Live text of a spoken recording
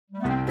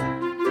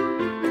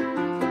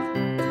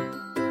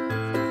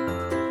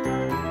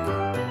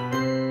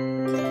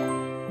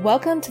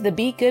Welcome to the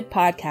Be Good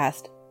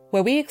podcast,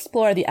 where we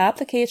explore the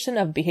application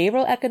of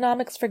behavioral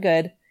economics for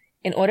good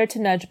in order to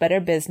nudge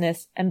better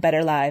business and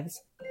better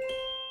lives.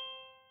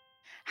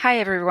 Hi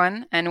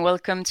everyone, and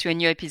welcome to a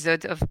new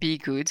episode of Be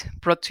Good,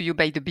 brought to you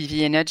by the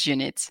BVA Nudge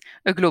Unit,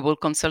 a global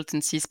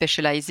consultancy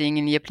specializing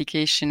in the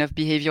application of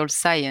behavioral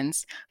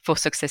science for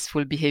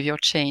successful behavior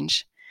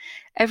change.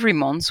 Every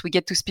month, we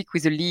get to speak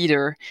with a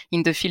leader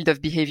in the field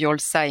of behavioral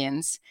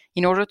science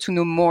in order to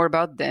know more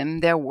about them,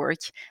 their work,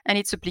 and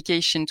its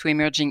application to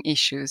emerging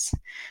issues.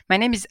 My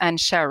name is Anne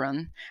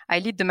Sharon. I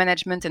lead the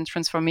management and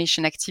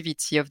transformation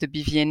activity of the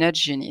BVA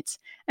Nudge Unit,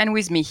 and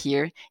with me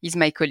here is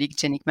my colleague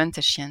Jenik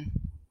Mantashian.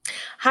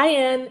 Hi,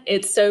 Anne.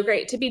 It's so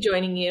great to be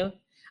joining you.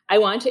 I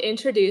want to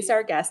introduce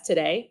our guest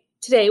today.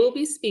 Today, we'll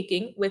be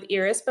speaking with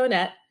Iris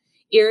Bohnet.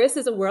 Iris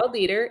is a world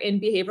leader in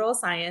behavioral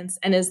science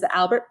and is the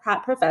Albert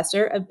Pratt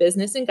Professor of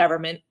Business and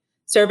Government,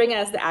 serving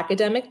as the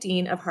academic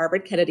dean of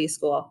Harvard Kennedy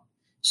School.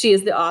 She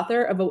is the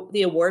author of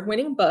the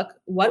award-winning book,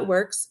 What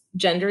Works?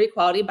 Gender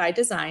Equality by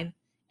Design,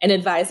 and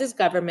advises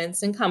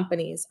governments and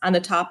companies on the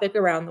topic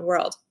around the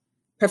world.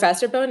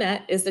 Professor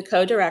Bohnet is the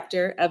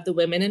co-director of the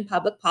Women in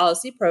Public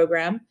Policy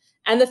program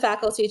and the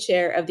faculty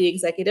chair of the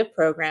executive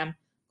program,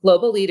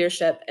 Global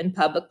Leadership and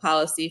Public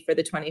Policy for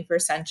the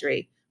 21st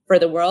Century, for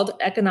the World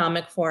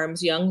Economic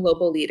Forum's Young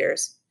Global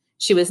Leaders.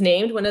 She was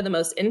named one of the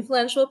most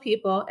influential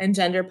people in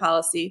gender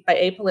policy by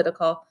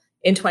Apolitical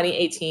in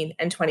 2018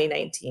 and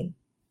 2019.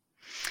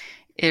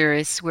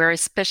 Iris, we're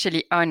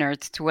especially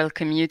honored to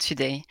welcome you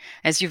today,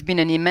 as you've been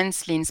an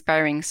immensely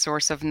inspiring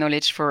source of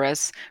knowledge for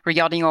us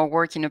regarding our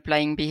work in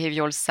applying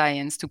behavioral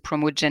science to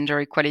promote gender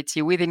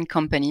equality within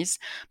companies,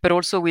 but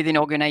also within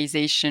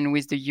organizations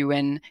with the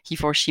UN He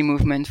for She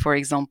movement, for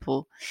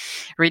example.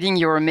 Reading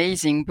your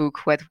amazing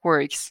book, What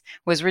Works,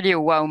 was really a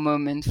wow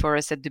moment for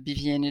us at the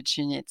BVA Nudge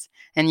Unit.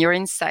 And your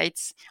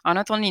insights are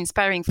not only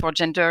inspiring for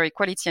gender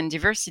equality and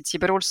diversity,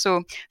 but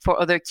also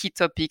for other key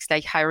topics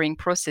like hiring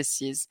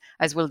processes,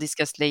 as we'll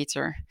discuss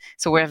later.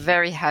 So we're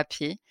very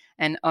happy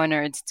and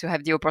honored to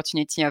have the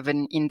opportunity of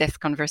an in-depth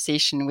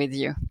conversation with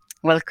you.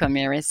 Welcome,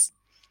 Iris.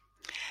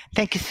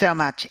 Thank you so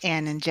much,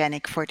 Anne and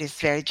Jenik, for this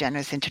very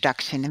generous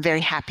introduction. I'm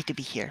very happy to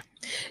be here.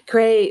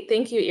 Great.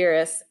 Thank you,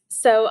 Iris.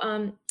 So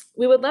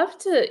we would love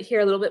to hear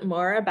a little bit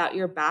more about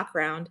your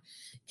background.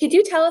 Could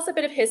you tell us a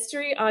bit of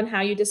history on how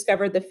you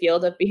discovered the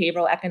field of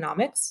behavioral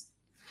economics?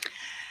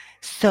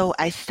 So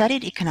I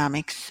studied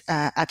economics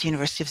at the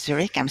University of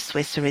Zurich. I'm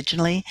Swiss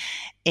originally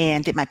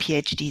and did my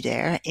PhD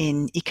there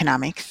in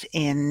economics.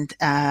 And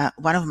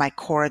one of my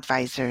core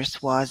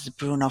advisors was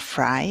Bruno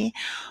Frey,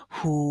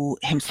 who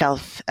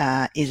himself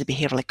is a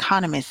behavioral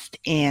economist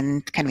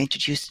and kind of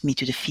introduced me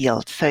to the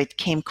field. So it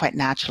came quite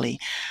naturally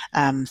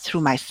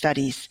through my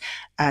studies.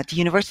 The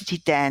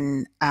university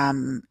then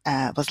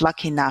was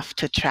lucky enough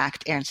to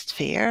attract Ernst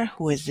Fehr,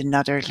 who is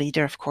another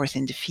leader, of course,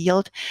 in the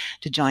field,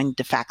 to join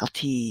the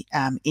faculty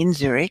in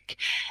Zurich.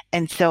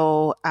 And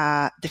so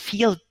the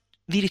field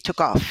really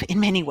took off in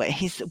many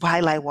ways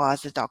while I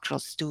was a doctoral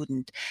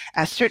student.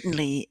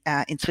 Certainly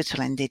in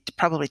Switzerland, it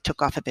probably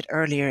took off a bit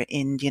earlier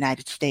in the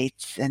United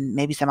States and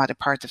maybe some other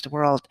parts of the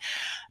world.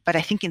 But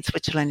I think in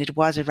Switzerland, it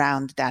was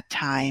around that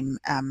time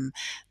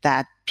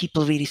that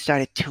people really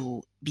started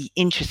to be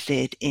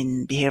interested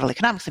in behavioral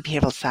economics and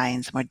behavioral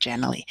science more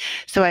generally.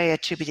 So I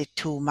attribute it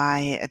to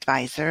my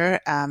advisor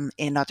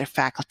and other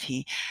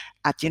faculty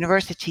at the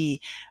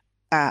university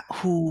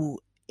who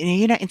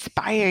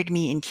inspired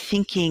me in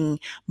thinking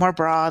more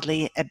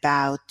broadly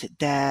about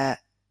the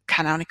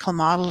canonical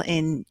model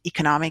in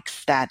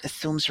economics that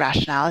assumes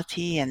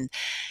rationality and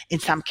in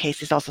some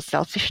cases also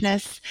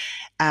selfishness,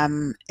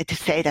 to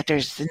say that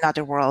there's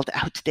another world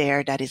out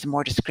there that is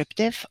more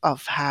descriptive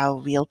of how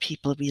real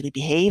people really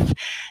behave,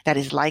 that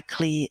is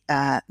likely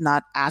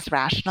not as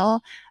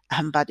rational,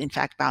 but in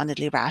fact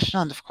boundedly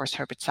rational. And of course,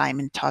 Herbert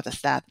Simon taught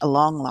us that a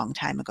long, long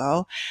time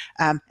ago,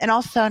 and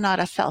also not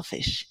as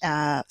selfish.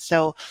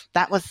 So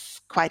that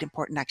was quite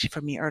important actually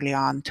for me early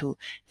on to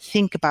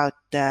think about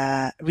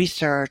the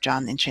research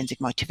on intrinsic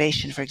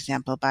motivation, for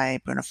example, by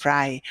Bruno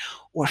Frey,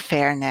 or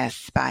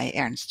fairness by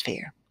Ernst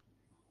Fehr.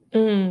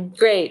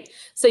 Great.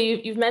 So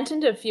you've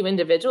mentioned a few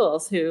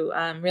individuals who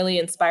really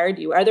inspired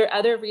you. Are there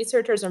other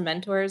researchers or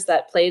mentors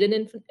that played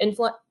an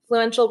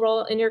influential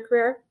role in your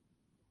career?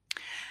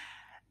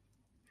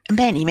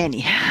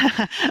 Many,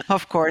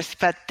 of course.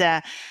 But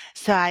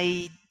so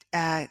I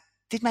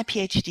did my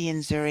PhD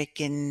in Zurich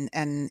in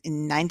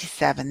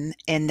 97,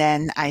 and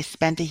then I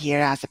spent a year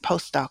as a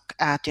postdoc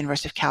at the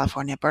University of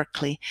California,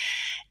 Berkeley.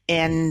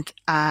 And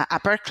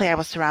at Berkeley, I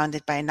was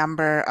surrounded by a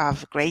number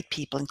of great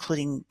people,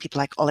 including people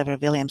like Oliver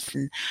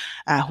Williamson,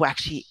 who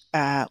actually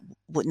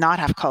would not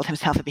have called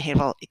himself a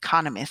behavioral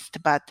economist,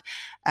 but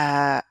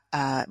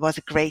was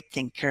a great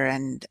thinker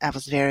and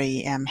was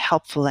very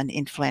helpful and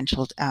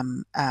influential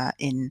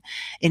in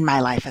my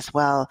life as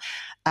well.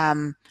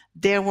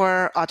 There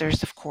were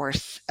others, of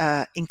course,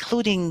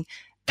 including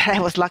that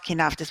I was lucky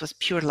enough, this was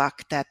pure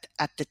luck, that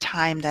at the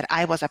time that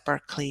I was at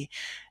Berkeley,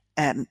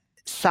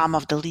 some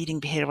of the leading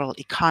behavioral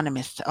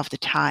economists of the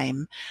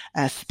time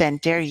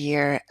spent their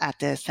year at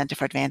the Center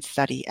for Advanced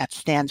Study at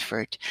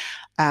Stanford.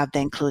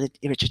 They included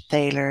Richard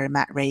Thaler,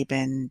 Matt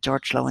Rabin,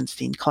 George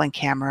Lowenstein, Colin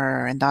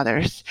Kammerer, and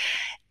others.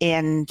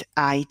 And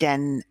I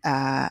then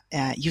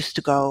used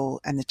to go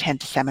and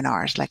attend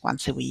seminars like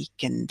once a week,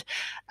 and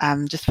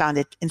just found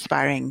it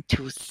inspiring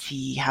to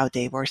see how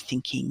they were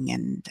thinking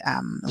and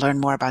learn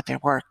more about their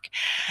work.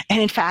 And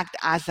in fact,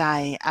 as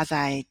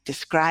I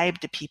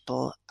described the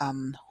people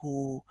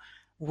who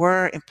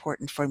were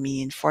important for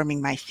me in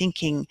forming my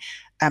thinking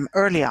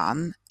early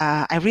on,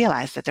 I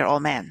realized that they're all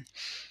men.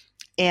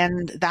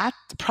 And that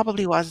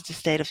probably was the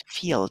state of the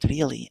field,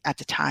 really, at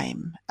the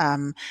time.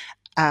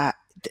 Uh,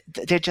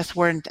 there just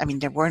weren't, I mean,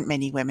 there weren't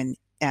many women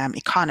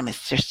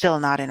economists. There's still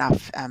not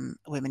enough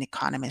women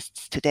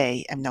economists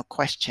today, no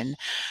question.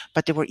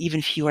 But there were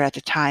even fewer at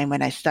the time.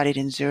 When I studied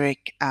in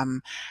Zurich,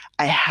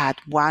 I had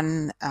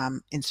one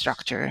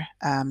instructor,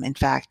 in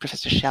fact,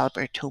 Professor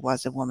Schelbert, who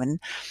was a woman.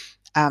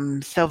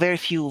 So very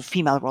few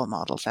female role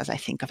models as I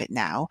think of it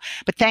now.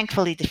 But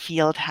thankfully, the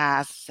field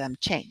has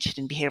changed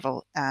in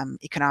behavioral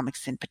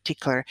economics in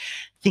particular,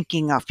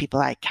 thinking of people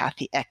like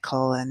Kathy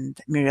Eckel and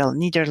Muriel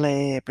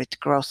Niederle, Britt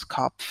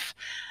Grosskopf,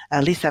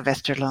 Lisa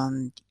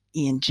Westerlund,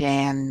 Ian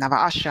Jan,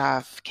 Nava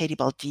Ashraf, Katie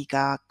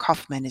Baldiga,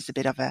 Kaufman is a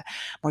bit of a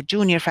more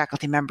junior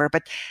faculty member.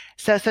 But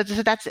so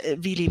that's a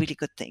really, really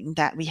good thing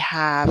that we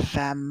have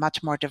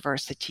much more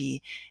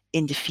diversity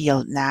in the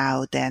field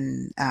now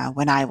than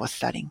when I was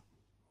studying.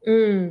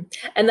 And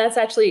that's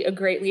actually a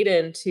great lead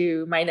in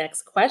to my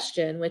next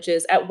question, which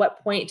is, at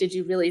what point did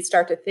you really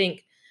start to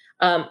think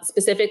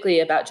specifically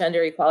about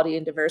gender equality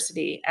and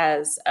diversity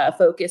as a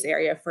focus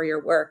area for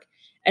your work?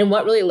 And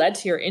what really led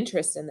to your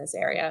interest in this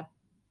area?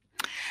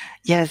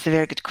 Yeah, it's a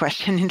very good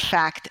question. In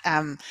fact,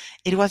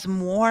 it was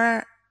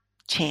more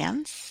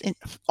chance,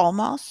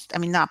 almost. I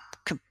mean, not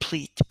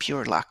complete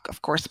pure luck,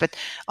 of course, but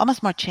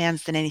almost more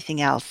chance than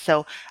anything else.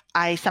 So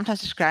I sometimes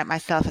describe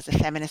myself as a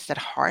feminist at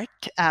heart,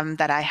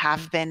 that I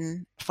have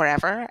been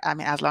forever, I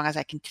mean, as long as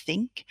I can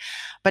think.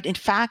 But in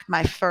fact,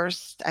 my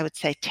first, I would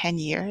say, 10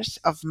 years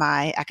of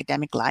my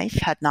academic life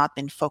had not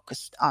been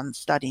focused on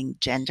studying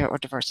gender or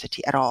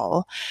diversity at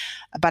all.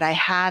 But I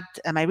had,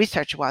 my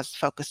research was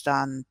focused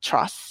on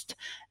trust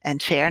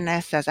and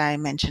fairness, as I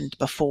mentioned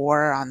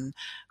before, on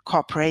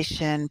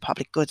cooperation,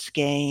 public goods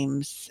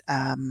games,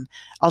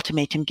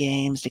 ultimatum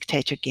games,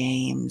 dictator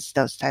games,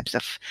 those types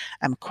of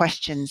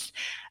questions.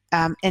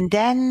 And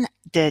then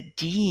the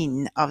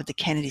dean of the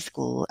Kennedy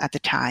School at the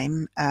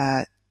time,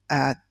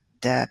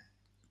 the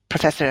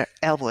Professor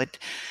Elwood,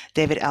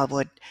 David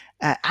Elwood,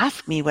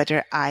 asked me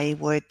whether I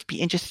would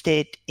be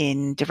interested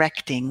in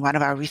directing one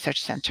of our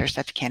research centers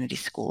at the Kennedy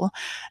School,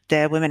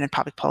 the Women in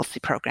Public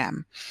Policy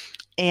program.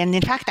 And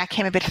in fact, that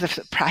came a bit of a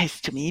surprise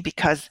to me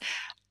because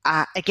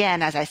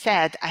again, as I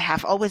said, I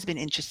have always been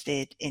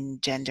interested in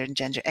gender and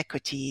gender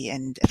equity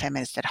and a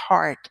feminist at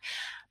heart,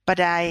 but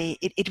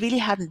it really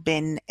hadn't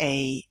been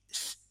a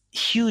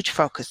huge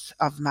focus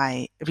of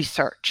my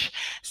research.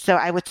 So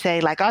I would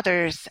say, like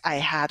others, I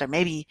had, or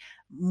maybe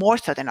more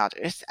so than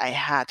others, I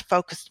had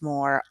focused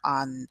more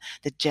on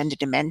the gender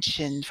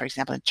dimension, for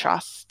example, in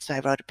trust. So I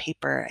wrote a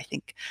paper, I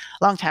think,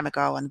 a long time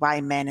ago on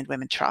why men and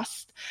women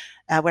trust,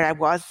 where I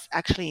was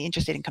actually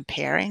interested in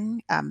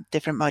comparing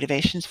different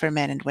motivations for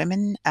men and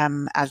women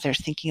as they're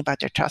thinking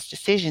about their trust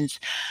decisions.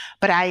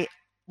 But I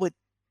would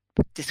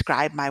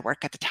describe my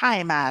work at the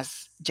time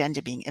as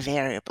gender being a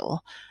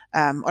variable,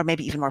 or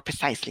maybe even more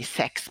precisely,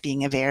 sex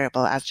being a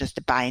variable, as just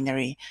a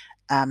binary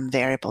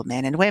variable,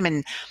 men and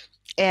women.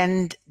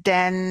 And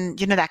then,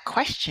 that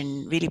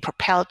question really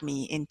propelled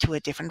me into a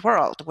different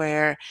world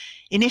where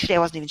initially I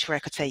wasn't even sure I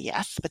could say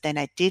yes, but then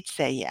I did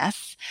say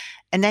yes.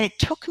 And then it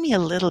took me a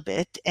little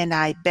bit, and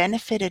I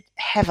benefited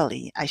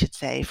heavily, I should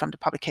say, from the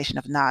publication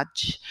of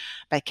Nudge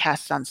by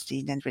Cass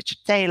Sunstein and Richard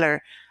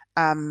Thaler,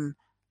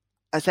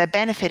 as I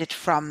benefited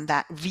from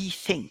that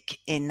rethink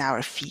in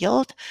our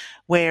field,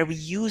 where we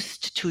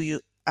used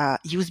to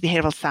use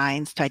behavioral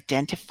science to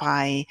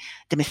identify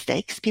the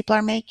mistakes people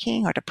are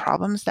making or the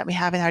problems that we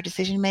have in our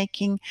decision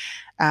making.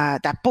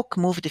 That book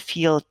moved the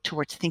field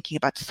towards thinking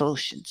about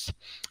solutions.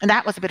 And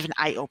that was a bit of an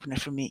eye-opener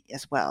for me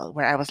as well,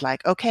 where I was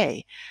like,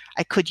 okay,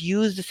 I could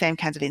use the same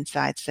kinds of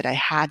insights that I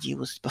had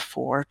used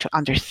before to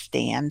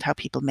understand how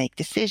people make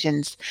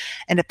decisions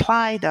and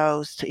apply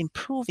those to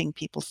improving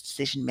people's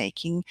decision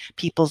making,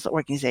 people's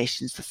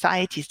organizations,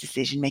 society's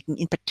decision making,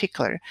 in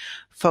particular,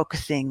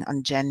 focusing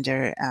on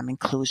gender,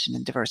 inclusion,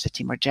 and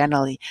diversity more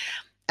generally.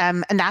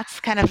 And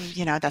that's kind of,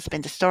 that's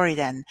been the story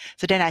then.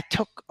 So then I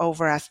took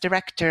over as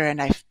director,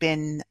 and I've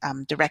been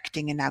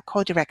directing and now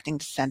co-directing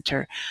the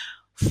center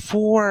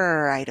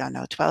for, I don't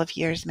know, 12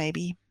 years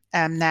maybe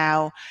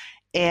now,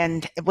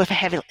 and with a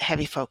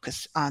heavy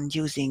focus on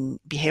using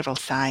behavioral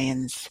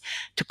science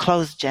to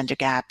close gender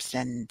gaps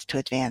and to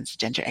advance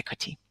gender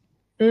equity.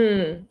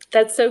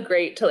 That's so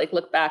great to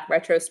look back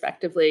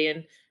retrospectively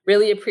and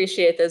really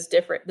appreciate those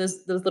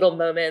little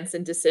moments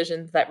and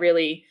decisions that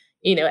really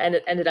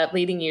ended up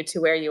leading you to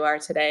where you are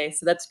today.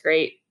 So that's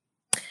great.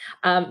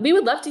 We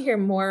would love to hear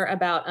more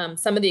about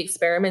some of the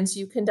experiments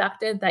you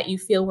conducted that you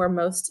feel were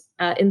most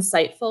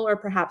insightful, or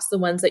perhaps the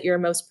ones that you're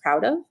most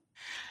proud of.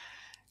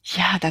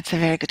 Yeah, that's a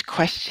very good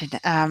question.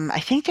 I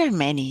think there are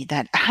many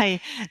that I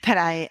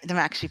am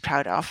actually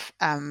proud of.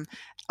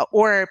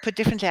 Or put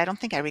differently, I don't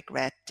think I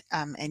regret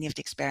any of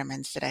the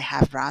experiments that I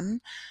have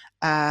run.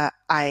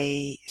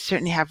 I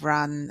certainly have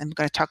run. I'm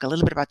going to talk a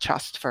little bit about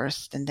trust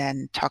first, and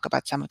then talk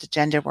about some of the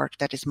gender work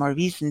that is more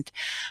recent.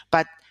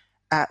 But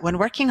when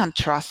working on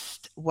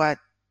trust, what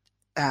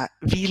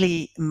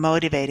really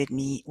motivated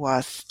me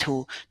was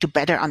to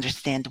better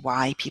understand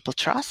why people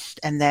trust,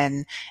 and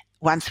then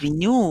once we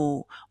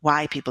knew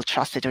why people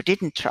trusted or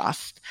didn't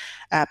trust,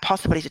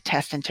 possibly to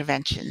test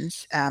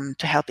interventions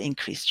to help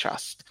increase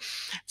trust.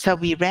 So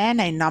we ran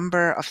a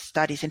number of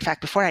studies. In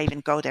fact, before I even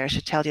go there, I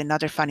should tell you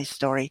another funny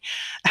story.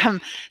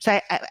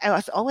 So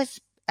I've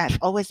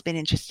always been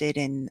interested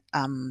in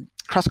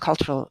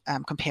cross-cultural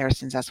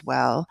comparisons as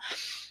well.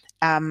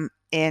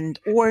 And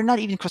or not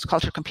even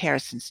cross-cultural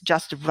comparisons,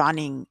 just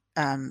running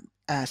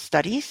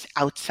studies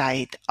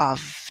outside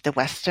of the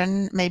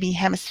Western maybe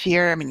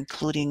hemisphere, I mean,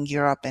 including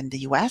Europe and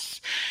the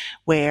US,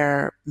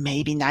 where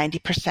maybe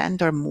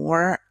 90% or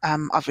more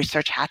of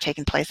research had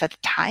taken place at the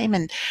time,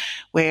 and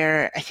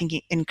where I think an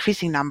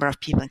increasing number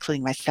of people,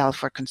 including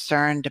myself, were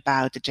concerned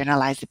about the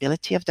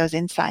generalizability of those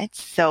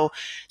insights. So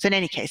in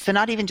any case, so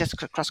not even just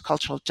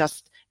cross-cultural,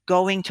 just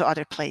going to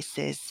other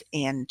places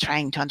and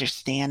trying to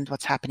understand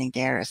what's happening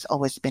there has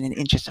always been an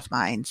interest of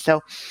mine. So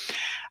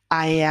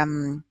I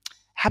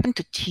happened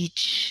to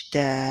teach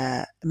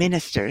the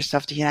ministers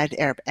of the United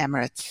Arab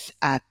Emirates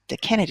at the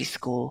Kennedy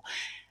School,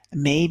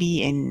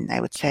 maybe in, I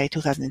would say,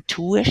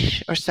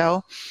 2002-ish or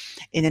so,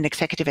 in an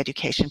executive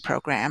education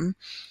program.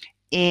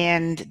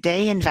 And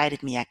they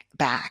invited me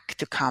back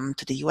to come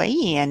to the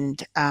UAE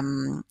and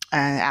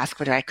ask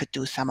whether I could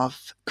do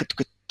could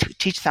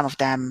teach some of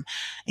them,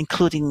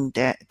 including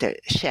the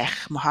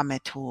Sheikh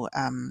Mohammed, who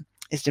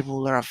is the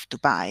ruler of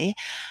Dubai,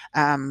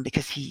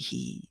 because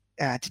he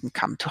didn't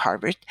come to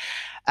Harvard.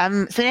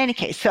 So in any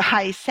case, so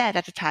I said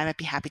at the time I'd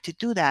be happy to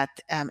do that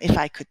if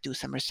I could do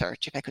some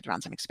research, if I could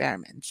run some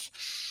experiments.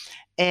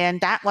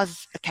 And that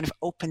was kind of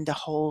opened the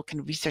whole kind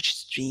of research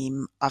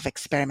stream of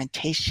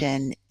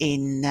experimentation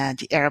in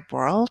the Arab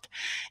world,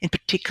 in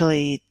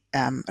particularly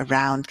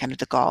around kind of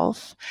the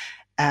Gulf.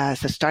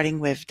 So starting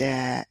with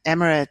the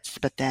Emirates,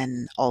 but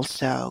then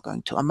also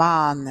going to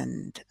Oman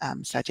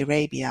and Saudi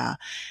Arabia,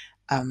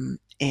 and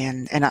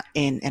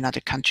in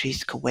other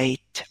countries,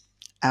 Kuwait,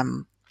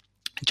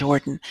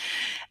 Jordan.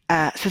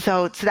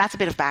 So that's a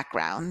bit of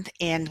background.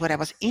 And what I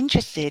was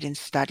interested in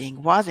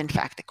studying was, in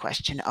fact, the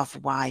question of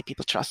why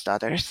people trust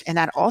others. And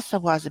that also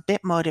was a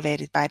bit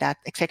motivated by that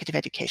executive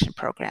education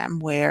program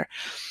where,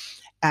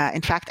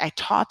 in fact, I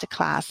taught a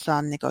class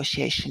on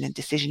negotiation and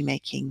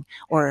decision-making,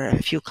 or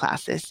a few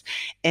classes.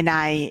 And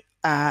I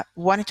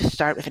wanted to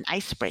start with an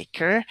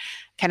icebreaker,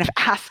 kind of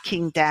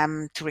asking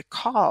them to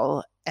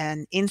recall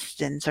an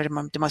instance, or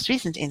the most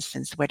recent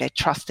instance, where they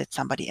trusted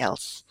somebody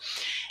else.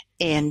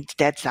 And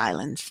dead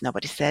silence.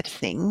 Nobody said a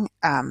thing.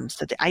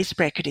 So the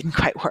icebreaker didn't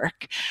quite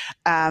work.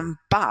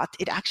 But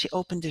it actually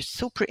opened a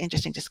super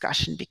interesting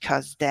discussion,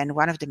 because then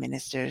one of the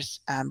ministers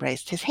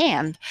raised his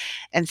hand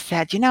and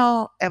said,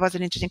 it was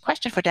an interesting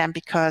question for them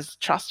because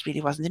trust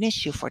really wasn't an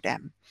issue for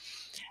them.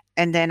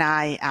 And then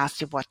I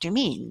asked him, what do you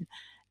mean?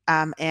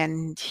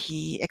 And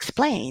he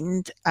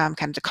explained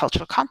kind of the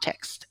cultural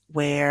context,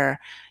 where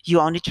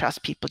you only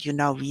trust people you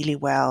know really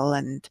well,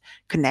 and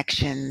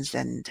connections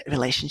and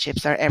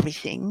relationships are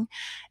everything.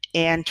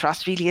 And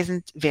trust really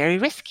isn't very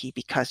risky,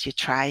 because you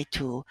try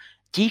to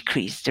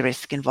decrease the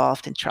risk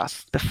involved in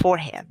trust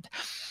beforehand.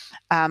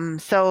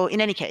 So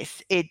in any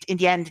case, in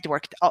the end, it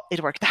worked out.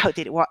 It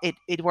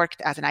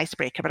worked as an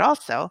icebreaker, but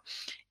also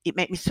it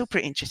made me super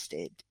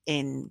interested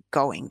in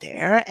going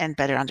there and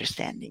better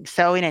understanding.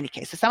 So in any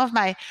case, so some of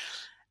my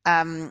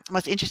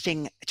most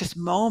interesting just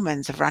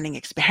moments of running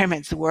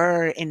experiments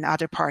were in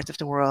other parts of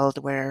the world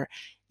where,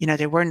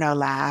 there were no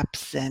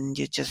labs, and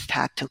you just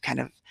had to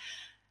kind of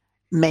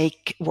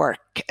make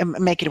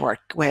it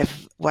work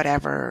with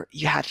whatever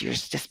you had at your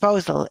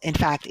disposal. In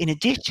fact, in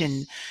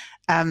addition,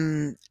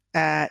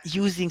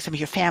 using some of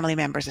your family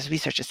members as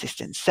research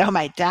assistants. So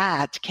my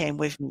dad came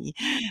with me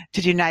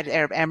to the United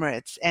Arab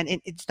Emirates, and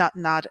it's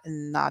not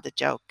a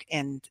joke,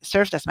 and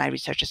served as my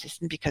research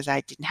assistant because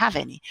I didn't have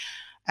any.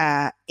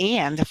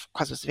 And of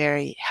course, was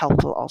very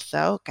helpful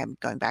also,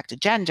 going back to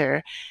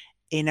gender,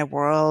 in a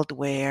world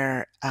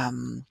where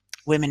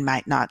women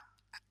might not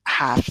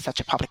have such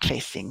a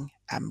public-facing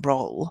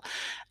role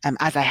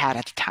as I had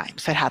at the time.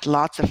 So it had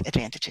lots of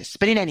advantages.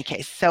 But in any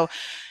case, so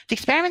the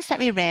experiments that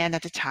we ran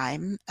at the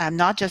time,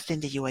 not just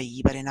in the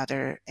UAE, but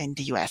in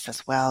the US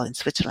as well, in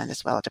Switzerland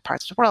as well, other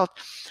parts of the world,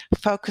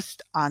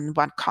 focused on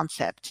one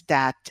concept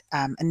that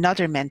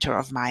another mentor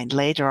of mine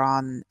later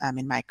on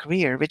in my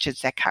career, Richard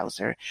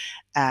Zeckhauser,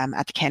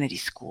 at the Kennedy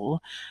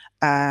School,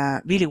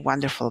 really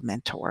wonderful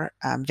mentor,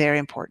 very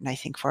important, I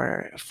think,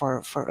 for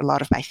a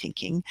lot of my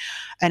thinking,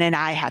 and then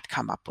I had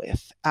come up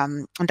with,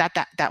 and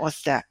that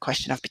was the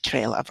question of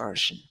betrayal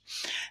aversion.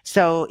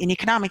 So in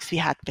economics, we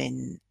had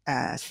been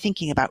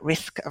thinking about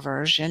risk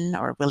aversion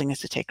or willingness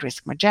to take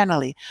risk more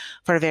generally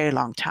for a very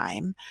long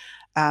time,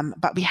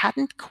 but we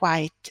hadn't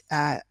quite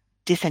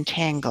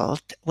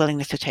disentangled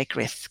willingness to take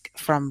risk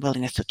from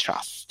willingness to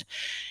trust.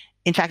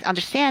 In fact,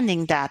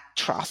 understanding that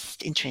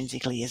trust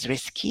intrinsically is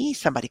risky,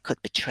 somebody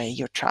could betray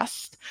your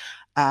trust,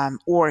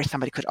 or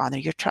somebody could honor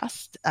your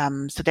trust.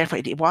 So therefore,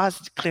 it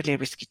was clearly a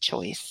risky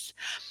choice.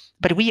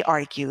 But we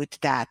argued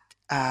that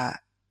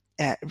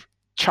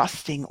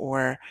trusting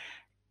or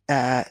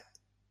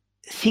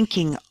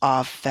thinking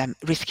of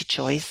risky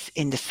choice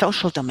in the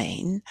social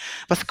domain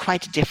was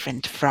quite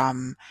different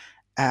from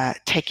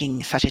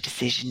taking such a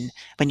decision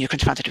when you're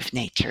confronted with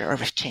nature or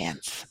with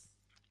chance.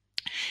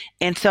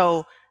 And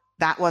so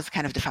that was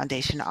kind of the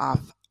foundation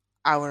of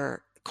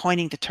our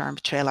coining the term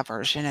betrayal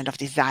aversion and of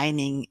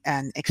designing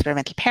an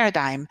experimental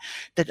paradigm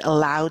that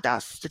allowed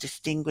us to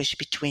distinguish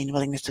between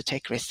willingness to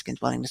take risk and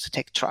willingness to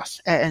take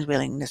trust and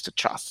willingness to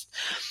trust.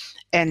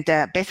 And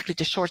basically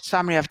the short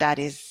summary of that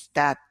is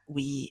that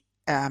we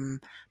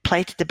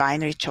played the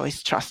binary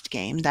choice trust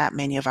game that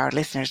many of our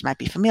listeners might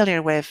be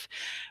familiar with,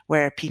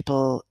 where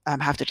people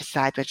have to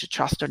decide whether to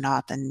trust or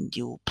not, and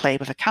you play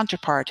with a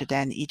counterpart who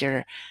then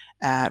either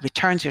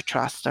returns your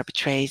trust or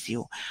betrays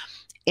you.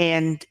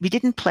 And we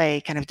didn't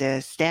play kind of the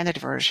standard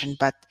version,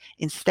 but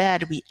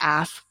instead we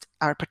asked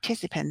our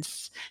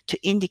participants to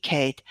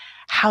indicate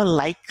how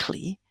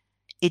likely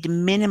it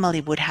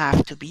minimally would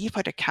have to be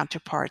for the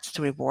counterparts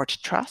to reward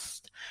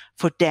trust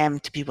for them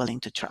to be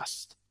willing to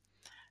trust.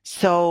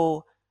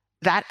 So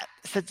that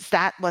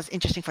was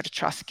interesting for the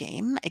trust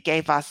game. It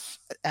gave us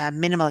a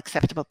minimal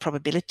acceptable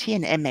probability,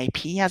 an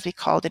MAP, as we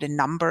called it, a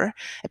number,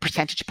 a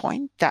percentage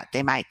point that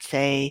they might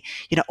say,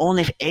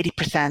 only if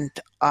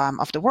 80%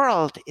 of the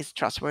world is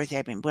trustworthy,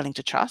 I've been willing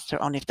to trust,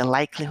 or only if the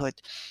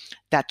likelihood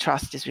that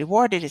trust is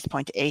rewarded is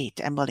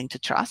 0.8, I'm willing to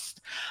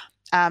trust.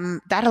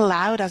 That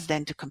allowed us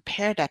then to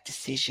compare that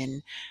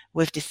decision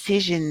with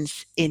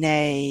decisions in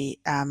a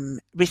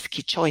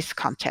risky choice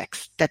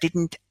context that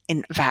didn't,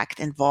 in fact,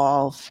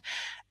 involve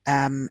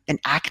an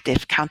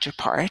active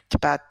counterpart,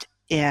 but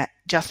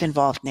just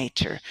involved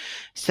nature.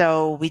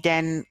 So we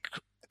then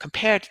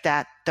compared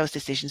those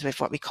decisions with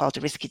what we call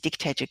the risky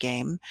dictator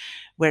game,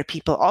 where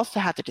people also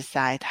had to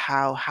decide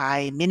how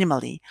high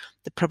minimally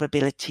the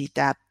probability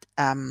that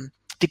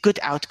the good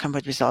outcome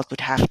would result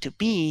would have to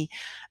be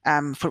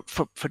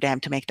for them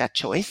to make that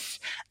choice.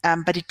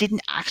 But it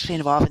didn't actually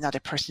involve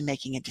another person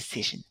making a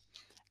decision.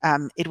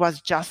 It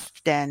was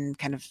just then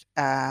kind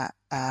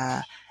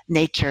of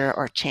nature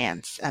or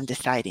chance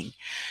deciding.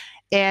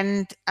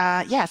 And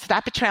so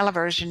that betrayal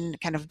aversion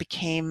kind of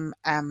became,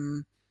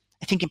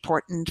 I think,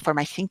 important for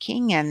my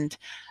thinking. And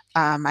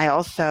I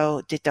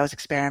also did those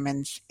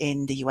experiments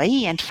in the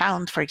UAE and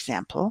found, for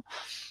example,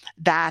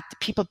 that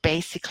people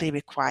basically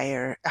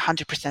require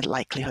 100%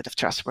 likelihood of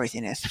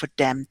trustworthiness for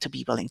them to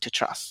be willing to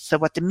trust. So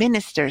what the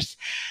ministers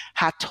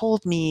had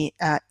told me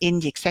in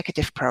the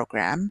executive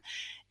program,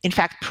 in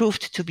fact,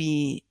 proved to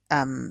be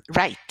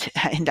right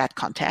in that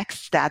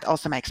context, that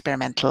also my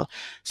experimental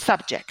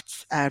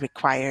subjects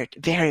required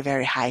very,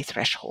 very high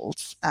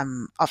thresholds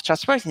of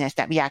trustworthiness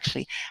that we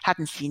actually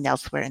hadn't seen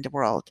elsewhere in the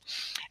world.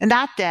 And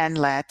that then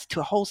led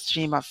to a whole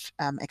stream of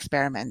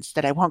experiments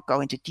that I won't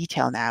go into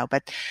detail now,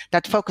 but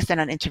that focused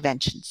then on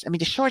interventions. I mean,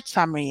 the short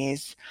summary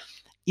is,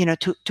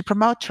 to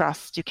promote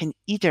trust, you can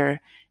either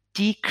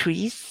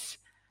decrease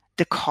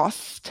the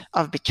cost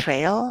of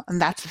betrayal.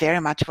 And that's very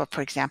much what,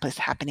 for example, is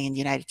happening in the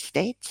United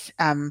States,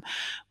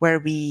 where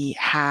we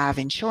have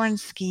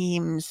insurance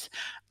schemes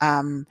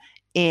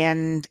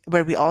and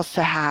where we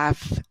also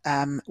have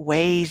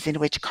ways in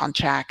which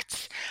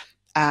contracts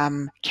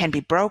can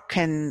be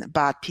broken,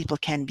 but people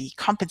can be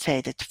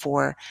compensated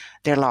for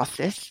their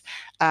losses.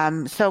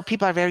 So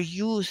people are very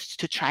used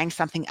to trying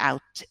something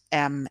out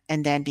and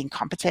then being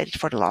compensated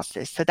for the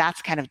losses. So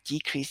that's kind of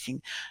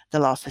decreasing the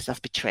losses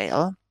of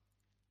betrayal.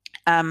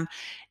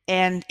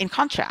 And in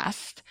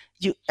contrast,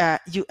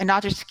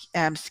 another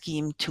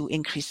scheme to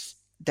increase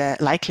the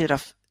likelihood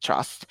of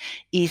trust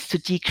is to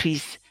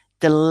decrease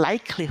the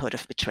likelihood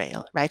of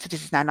betrayal, right? So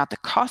this is now not the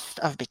cost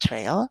of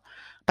betrayal,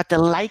 but the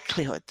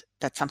likelihood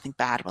that something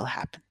bad will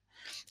happen.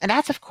 And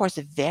that's, of course,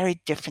 a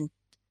very different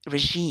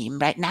regime.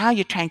 Right now,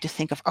 you're trying to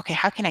think of, okay,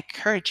 how can I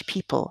encourage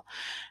people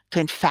to,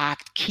 in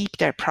fact, keep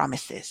their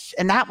promises?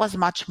 And that was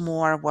much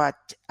more what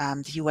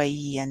the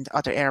UAE and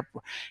other Arab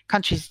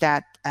countries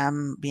that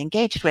we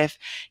engaged with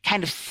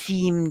kind of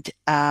seemed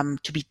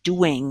to be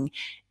doing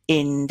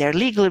in their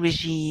legal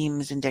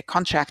regimes, in their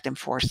contract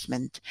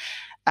enforcement.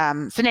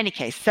 So in any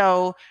case,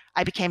 so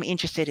I became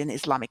interested in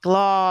Islamic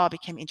law,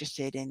 became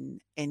interested in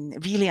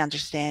really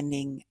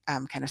understanding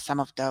kind of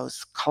some of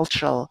those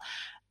cultural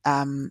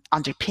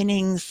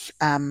underpinnings,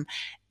 and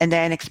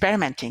then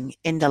experimenting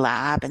in the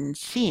lab and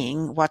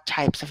seeing what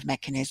types of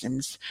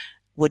mechanisms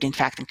would in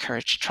fact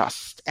encourage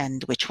trust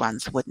and which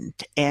ones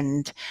wouldn't.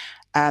 And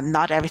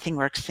Not everything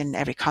works in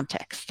every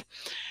context.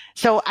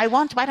 So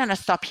why don't I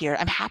stop here?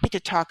 I'm happy to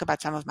talk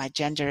about some of my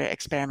gender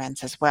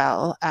experiments as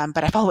well,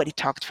 but I've already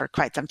talked for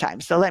quite some time.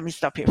 So let me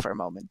stop here for a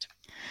moment.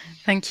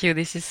 Thank you.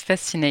 This is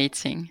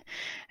fascinating.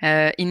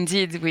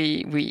 Indeed,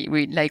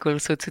 we like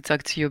also to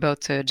talk to you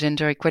about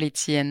gender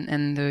equality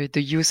and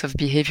the use of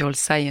behavioral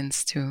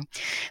science to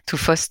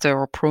foster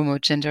or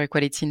promote gender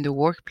equality in the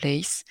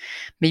workplace.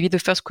 Maybe the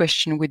first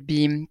question would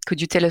be, could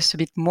you tell us a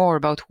bit more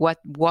about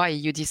why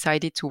you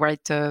decided to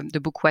write the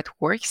book What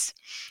Works,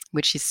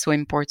 which is so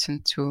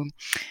important to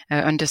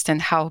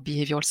understand how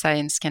behavioral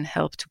science can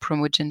help to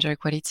promote gender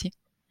equality?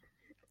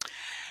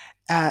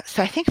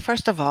 So I think,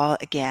 first of all,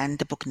 again,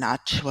 the book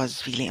Nudge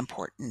was really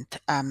important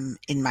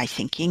in my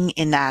thinking,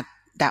 in that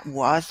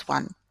was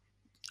one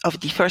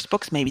of the first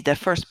books, maybe the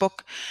first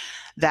book,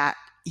 that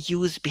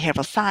used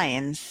behavioral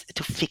science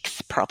to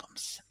fix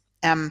problems.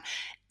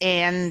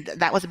 And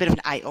that was a bit of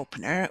an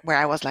eye-opener, where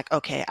I was like,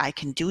 okay, I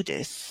can do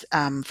this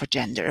for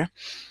gender.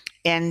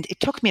 And it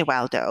took me a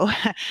while, though,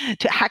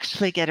 to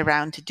actually get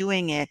around to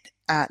doing it,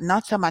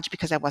 not so much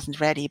because I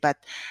wasn't ready, but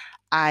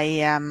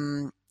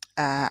I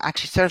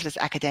actually served as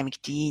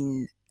academic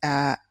dean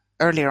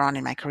earlier on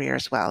in my career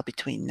as well,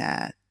 between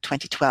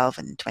 2012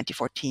 and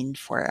 2014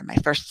 for my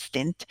first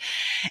stint.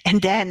 And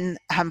then,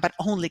 but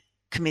only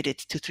committed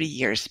to 3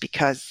 years,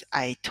 because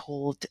I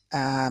told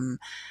the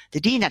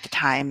dean at the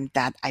time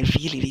that I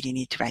really, really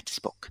need to write this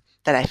book,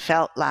 that I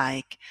felt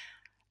like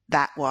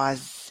that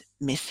was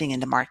missing in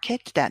the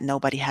market, that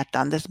nobody had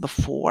done this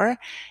before.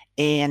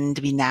 And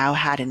we now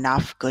had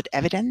enough good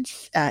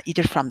evidence,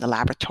 either from the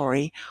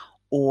laboratory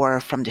or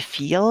from the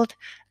field,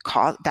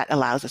 that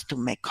allows us to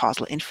make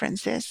causal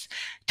inferences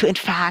to, in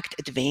fact,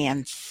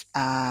 advance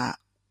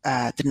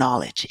the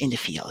knowledge in the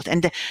field.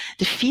 And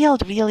the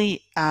field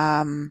really,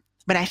 when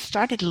I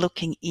started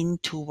looking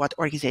into what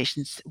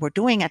organizations were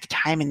doing at the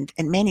time,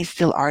 and many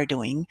still are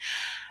doing,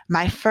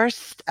 my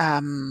first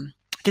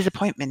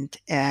disappointment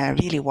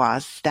really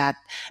was that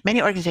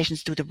many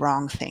organizations do the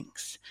wrong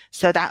things.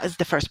 So that was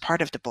the first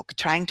part of the book,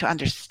 trying to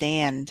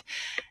understand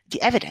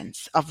the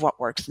evidence of what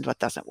works and what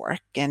doesn't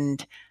work.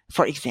 And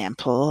for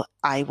example,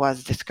 I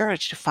was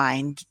discouraged to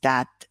find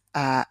that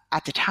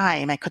at the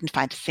time, I couldn't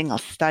find a single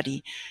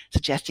study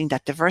suggesting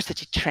that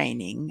diversity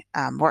training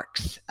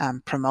works,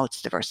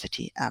 promotes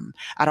diversity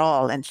at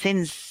all. And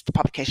since the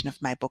publication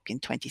of my book in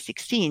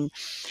 2016,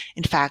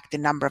 in fact, a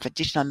number of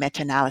additional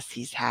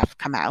meta-analyses have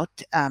come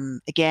out,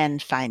 again,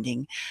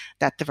 finding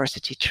that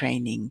diversity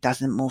training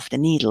doesn't move the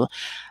needle.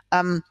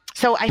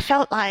 So I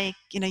felt like,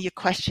 your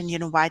question,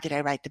 why did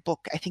I write the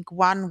book? I think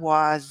one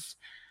was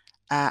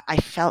I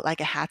felt like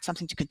I had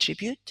something to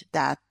contribute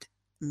that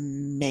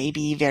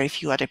maybe very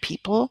few other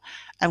people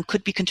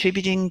could be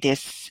contributing,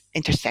 this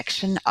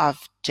intersection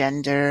of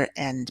gender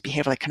and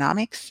behavioral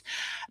economics.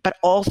 But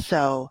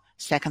also,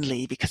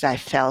 secondly, because I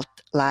felt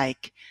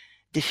like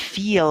the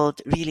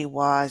field really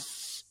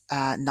was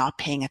not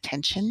paying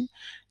attention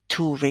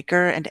to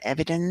rigor and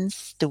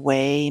evidence the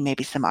way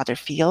maybe some other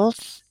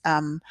fields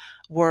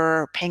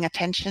were paying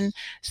attention.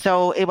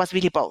 So it was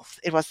really both.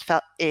 It was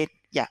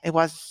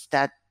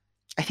that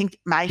I think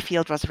my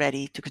field was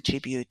ready to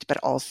contribute, but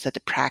also the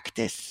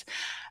practice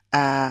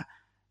I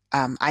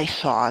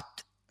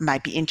thought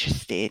might be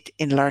interested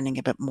in learning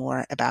a bit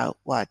more about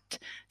what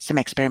some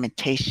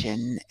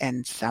experimentation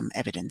and some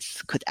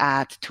evidence could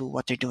add to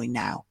what they're doing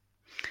now.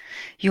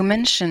 You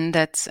mentioned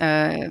that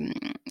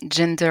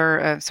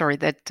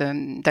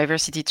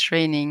diversity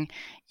training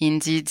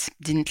indeed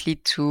didn't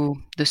lead to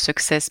the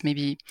success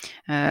maybe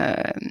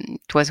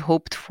it was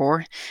hoped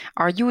for.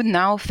 Are you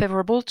now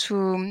favorable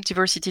to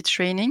diversity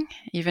training,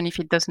 even if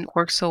it doesn't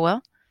work so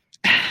well?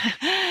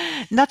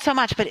 Not so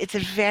much, but it's a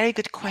very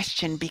good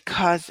question,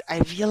 because I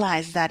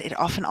realize that it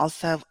often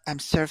also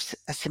serves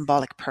a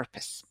symbolic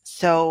purpose.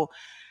 So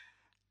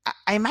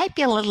I might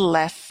be a little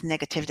less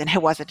negative than I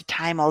was at the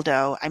time,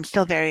 although I'm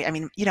still very,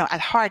 at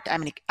heart,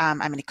 I'm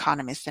an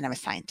economist and I'm a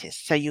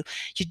scientist. So you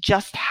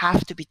just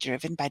have to be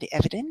driven by the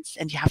evidence,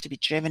 and you have to be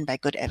driven by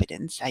good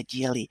evidence,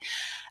 ideally,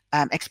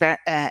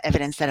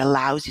 evidence that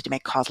allows you to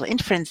make causal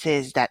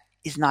inferences, that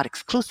is not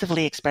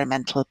exclusively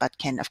experimental, but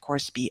can, of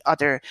course, be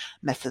other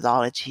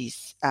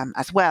methodologies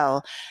as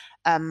well.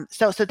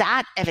 So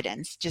that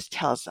evidence just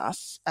tells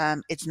us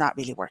it's not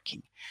really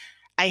working.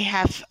 I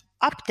have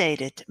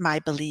updated my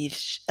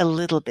beliefs a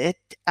little bit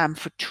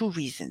for two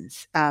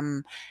reasons.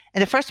 And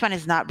the first one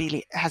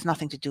has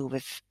nothing to do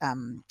with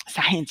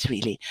science,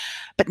 really.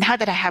 But now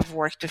that I have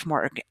worked with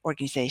more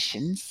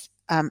organizations,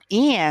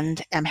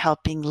 and am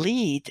helping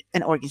lead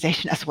an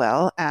organization as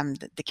well,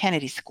 the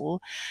Kennedy School,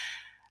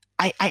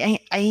 I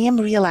am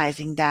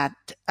realizing that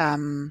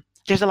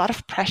there's a lot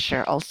of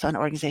pressure also on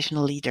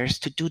organizational leaders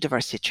to do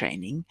diversity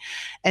training,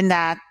 and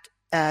that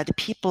the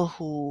people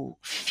who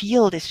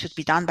feel this should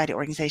be done by the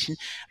organization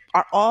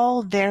are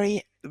all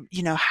very,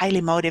 highly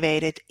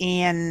motivated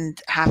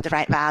and have the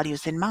right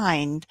values in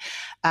mind.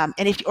 And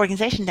if the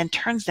organization then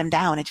turns them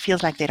down, it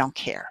feels like they don't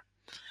care.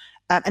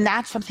 And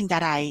that's something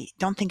that I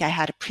don't think I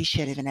had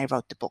appreciated when I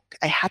wrote the book.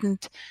 I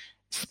hadn't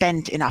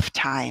spent enough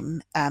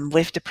time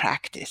with the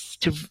practice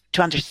to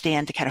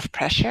understand the kind of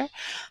pressure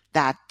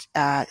that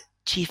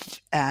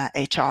chief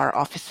HR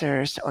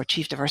officers or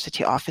chief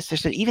diversity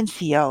officers or even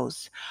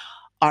CEOs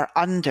are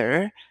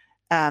under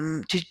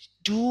to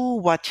do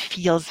what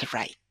feels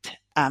right.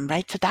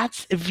 Right. So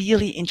that's a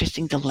really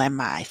interesting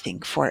dilemma, I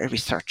think, for a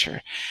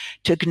researcher,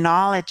 to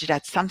acknowledge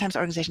that sometimes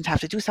organizations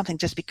have to do something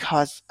just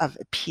because of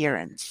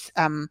appearance.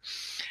 And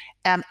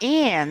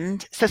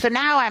so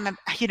now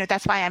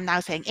that's why I'm now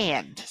saying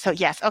and. So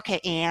yes, okay,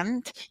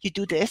 and you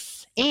do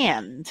this,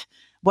 and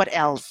what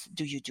else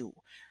do you do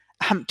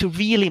to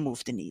really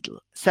move the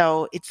needle?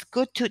 So it's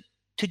good to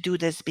do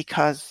this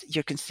because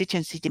your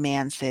constituency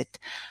demands it,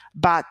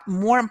 but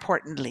more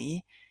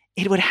importantly,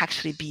 it would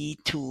actually be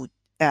to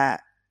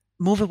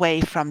move away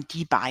from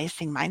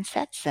debiasing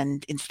mindsets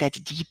and instead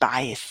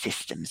debias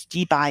systems,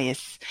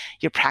 debias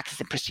your practice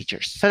and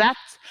procedures. So that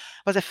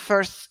was a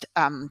first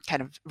kind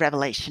of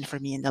revelation for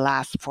me in the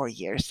last 4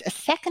 years. A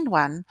second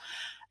one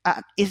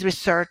is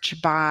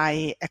research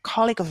by a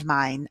colleague of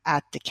mine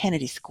at the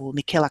Kennedy School,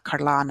 Michela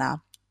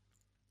Carlana,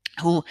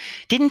 who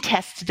didn't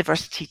test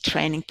diversity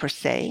training per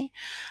se,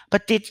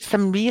 but did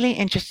some really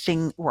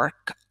interesting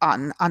work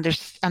on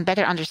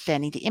better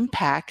understanding the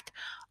impact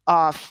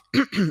of,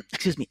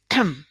 excuse me,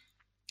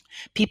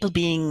 people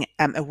being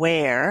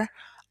aware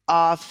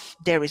of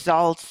their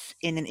results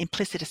in an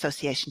implicit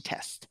association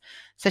test.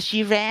 So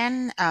she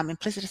ran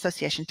implicit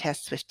association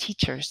tests with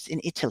teachers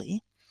in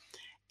Italy,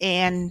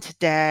 and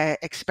the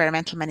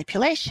experimental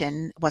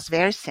manipulation was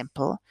very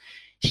simple.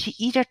 She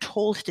either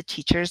told the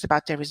teachers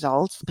about their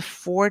results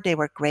before they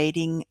were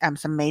grading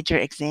some major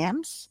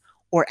exams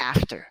or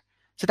after.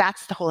 So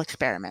that's the whole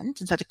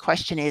experiment. And so the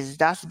question is,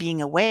 does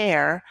being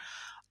aware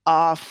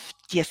of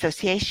the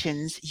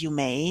associations you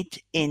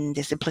made in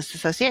this implicit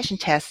association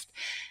test,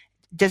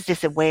 does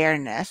this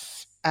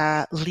awareness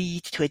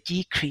lead to a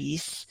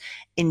decrease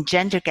in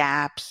gender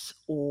gaps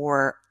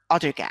or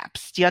other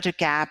gaps? The other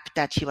gap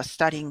that she was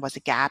studying was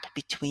a gap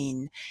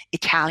between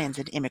Italians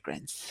and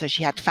immigrants. So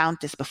she had found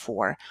this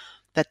before,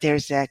 that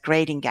there's a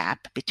grading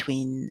gap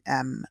between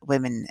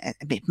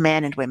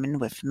men and women,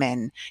 with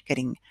men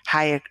getting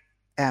higher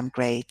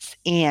grades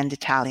and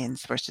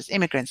Italians versus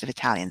immigrants of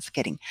Italians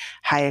getting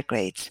higher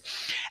grades.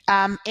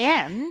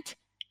 And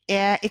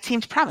it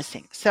seems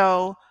promising.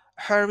 So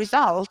her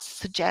results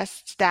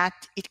suggest that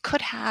it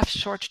could have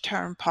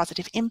short-term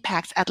positive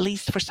impacts, at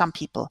least for some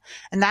people.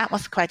 And that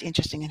was quite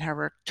interesting in her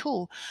work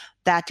too,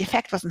 that the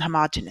effect wasn't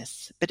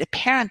homogeneous, but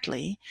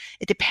apparently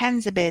it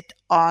depends a bit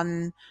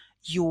on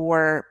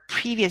your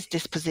previous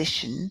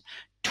disposition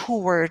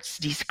towards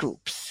these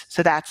groups.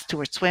 So that's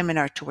towards women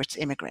or towards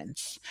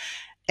immigrants.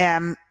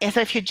 And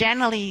so if you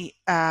generally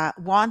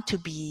want to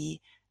be,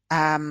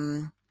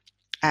 or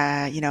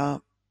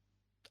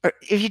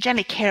if you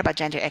generally care about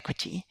gender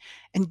equity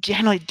and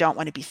generally don't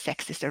want to be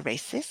sexist or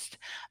racist,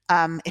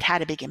 it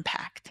had a big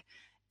impact.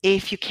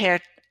 If you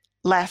cared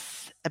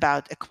less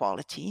about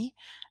equality,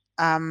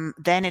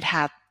 then it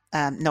had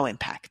no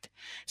impact.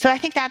 So I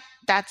think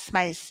that's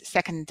my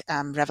second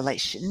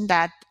revelation,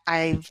 that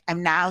I'm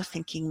now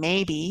thinking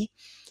maybe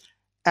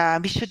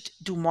we should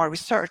do more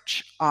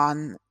research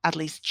on at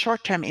least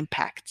short-term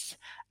impacts.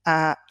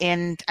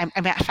 And I'm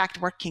in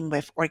fact working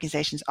with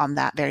organizations on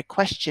that very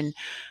question,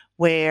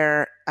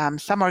 where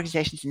some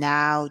organizations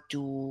now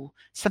do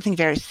something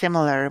very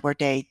similar, where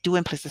they do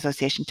implicit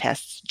association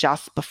tests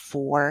just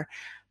before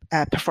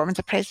performance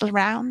appraisal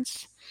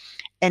rounds,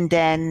 and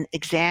then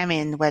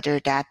examine whether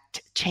that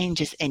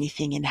changes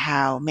anything in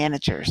how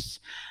managers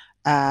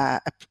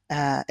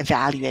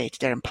evaluate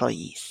their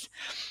employees.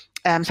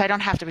 So I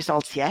don't have the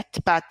results yet,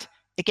 but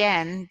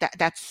again,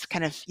 that's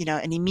kind of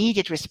an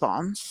immediate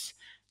response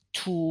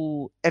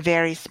to a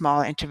very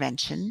small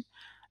intervention.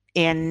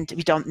 And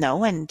we don't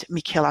know, and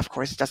Michela, of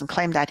course, doesn't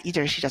claim that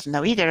either. She doesn't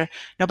know either.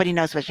 Nobody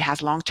knows whether it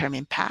has long-term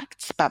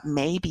impacts, but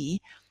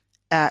maybe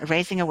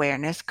raising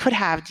awareness could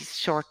have these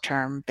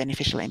short-term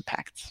beneficial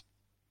impacts.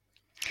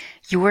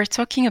 You were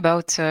talking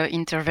about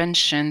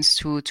interventions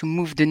to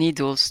move the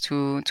needles,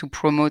 to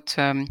promote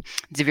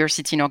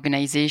diversity in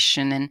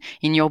organization. And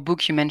in your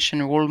book, you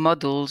mentioned role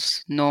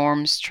models,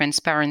 norms,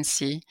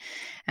 transparency.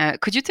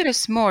 Could you tell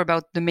us more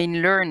about the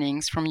main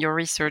learnings from your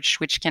research,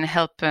 which can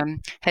help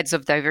heads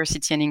of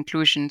diversity and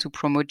inclusion to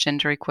promote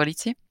gender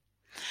equality?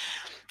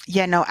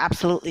 Yeah, no,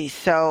 absolutely.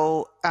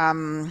 So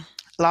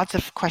lots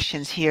of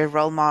questions here: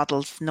 role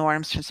models,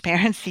 norms,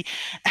 transparency.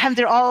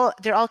 They're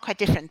all quite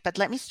different. But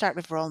let me start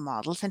with role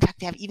models. In fact,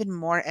 they have even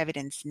more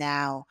evidence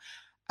now,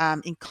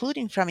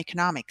 including from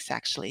economics,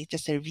 actually.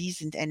 Just a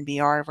recent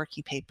NBR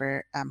working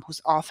paper, whose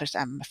authors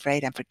I'm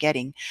afraid I'm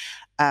forgetting,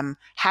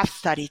 have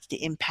studied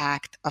the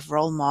impact of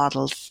role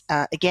models,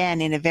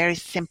 again, in a very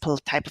simple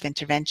type of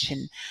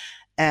intervention.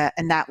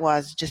 And that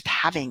was just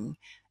having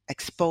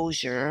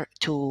exposure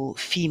to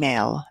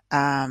female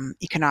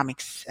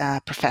economics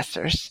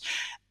professors.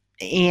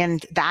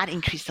 and that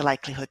increased the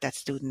likelihood that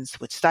students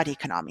would study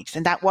economics.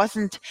 And that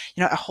wasn't,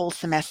 a whole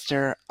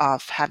semester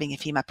of having a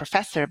female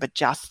professor, but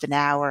just an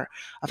hour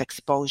of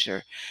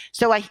exposure.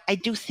 So I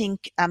do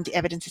think the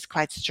evidence is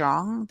quite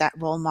strong that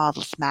role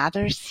models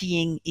matter.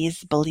 Seeing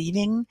is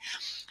believing.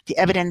 The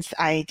evidence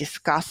I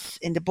discuss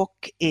in the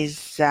book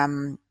is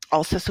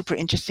also super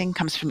interesting,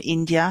 comes from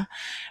India,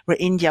 where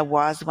India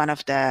was one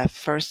of the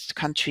first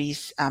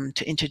countries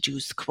to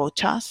introduce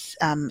quotas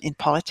in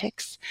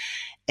politics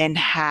and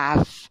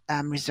have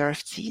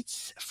reserved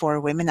seats for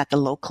women at the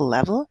local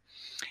level.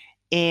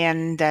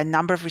 And a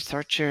number of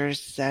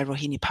researchers,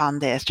 Rohini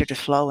Pandey, Esther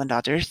Duflo, and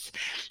others,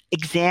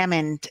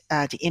 examined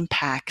the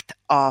impact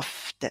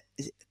of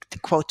the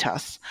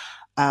quotas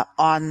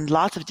on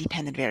lots of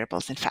dependent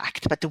variables, in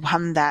fact. But the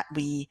one that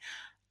we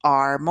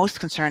are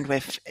most concerned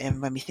with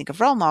when we think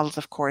of role models,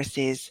 of course,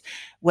 is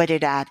whether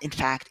that, in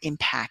fact,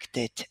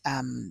 impacted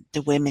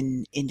the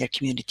women in their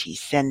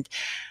communities. And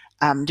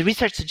the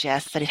research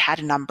suggests that it had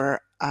a number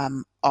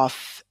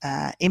of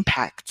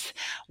impacts.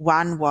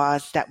 One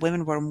was that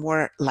women were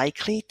more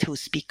likely to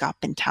speak up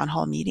in town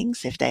hall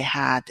meetings if they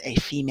had a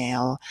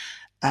female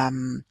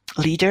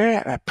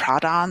leader, a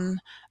pradhan,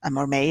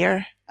 or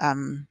mayor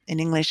in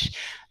English.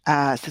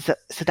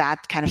 So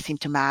that kind of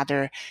seemed to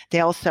matter.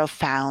 They also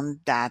found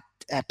that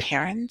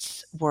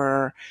parents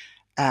were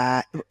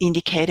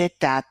indicated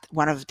that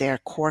one of their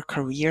core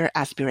career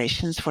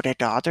aspirations for their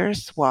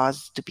daughters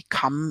was to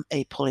become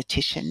a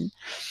politician.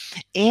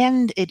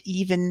 And it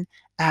even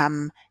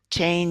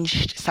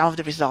changed some of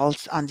the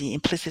results on the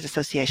implicit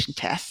association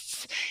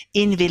tests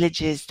in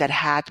villages that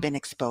had been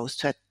exposed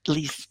to at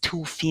least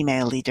 2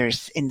 female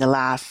leaders in the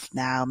last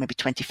now maybe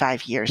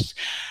 25 years.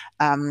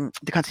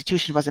 The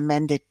Constitution was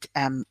amended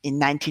in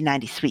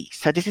 1993.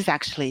 So this is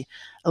actually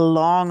a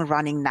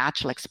long-running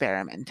natural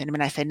experiment. And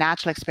when I say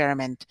natural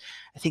experiment,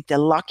 I think the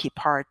lucky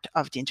part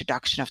of the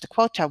introduction of the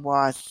quota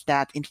was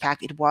that, in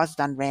fact, it was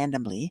done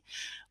randomly,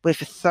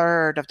 with a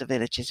third of the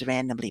villages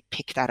randomly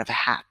picked out of a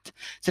hat.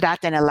 So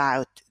that then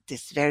allowed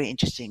this very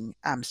interesting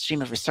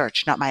stream of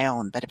research, not my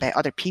own, but by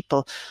other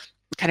people,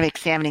 kind of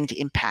examining the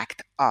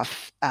impact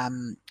of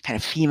kind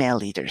of female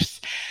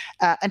leaders.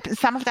 And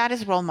some of that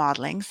is role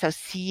modeling. So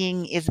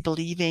seeing is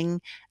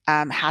believing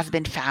has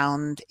been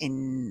found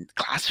in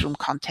classroom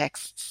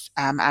contexts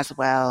as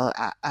well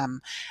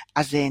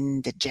as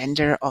in the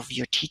gender of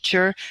your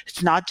teacher.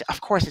 It's not, of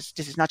course,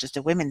 this is not just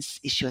a women's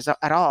issue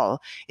at all.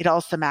 It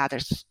also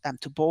matters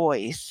to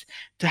boys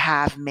to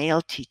have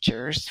male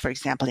teachers, for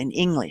example, in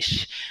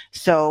English.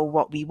 So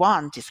what we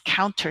want is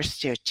counter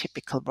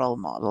stereotypical role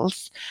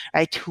models,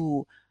 right,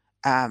 who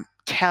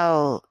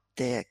tell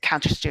the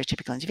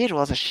counter-stereotypical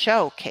individuals, a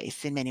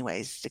showcase in many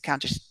ways, to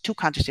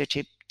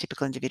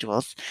counter-stereotypical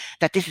individuals,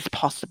 that this is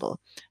possible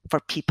for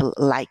people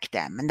like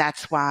them. And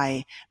that's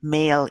why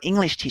male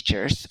English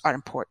teachers are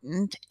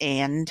important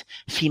and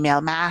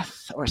female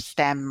math or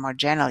STEM or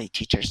generally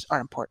teachers are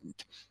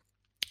important.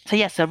 So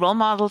yes, so role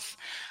models,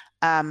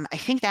 I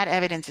think that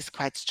evidence is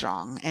quite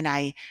strong. And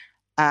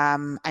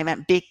I'm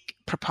a big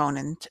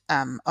proponent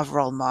of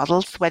role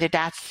models, whether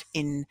that's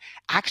in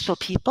actual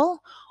people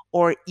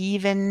or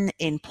even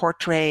in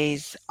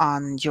portraits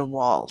on your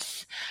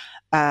walls.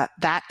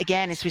 That,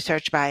 again, is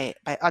researched by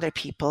other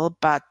people,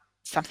 but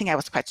something I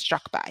was quite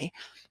struck by,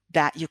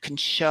 that you can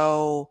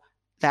show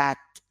that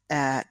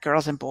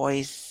girls and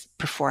boys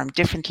perform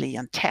differently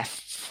on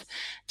tests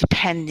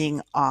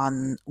depending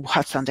on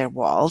what's on their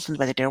walls and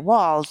whether their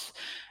walls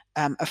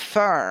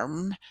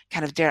affirm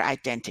kind of their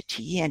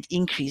identity and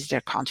increase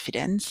their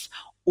confidence,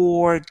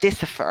 or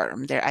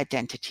disaffirm their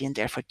identity and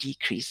therefore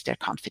decrease their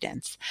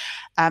confidence.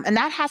 And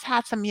that has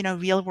had some,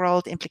 real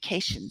world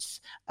implications.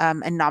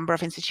 A number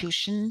of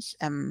institutions,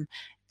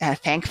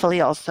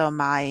 thankfully also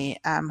my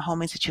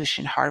home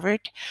institution,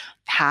 Harvard,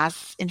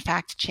 has in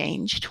fact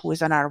changed who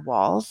is on our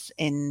walls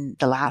in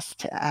the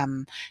last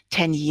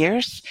 10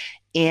 years.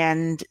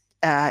 And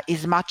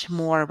is much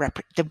more,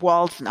 the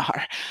walls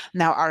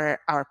now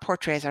our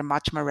portraits are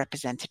much more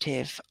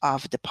representative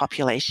of the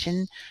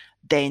population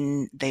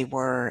than they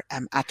were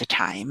at the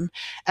time.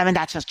 And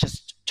that's not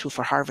just true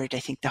for Harvard. I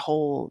think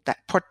that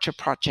portrait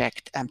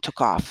project took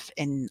off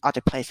in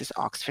other places.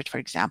 Oxford, for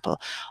example,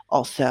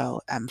 also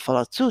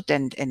followed suit,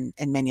 and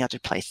many other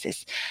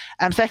places.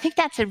 So I think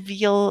that's a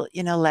real,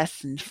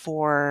 lesson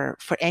for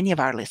any of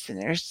our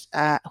listeners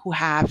who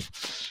have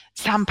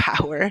some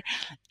power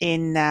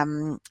in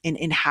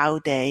how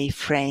they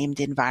frame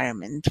the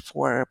environment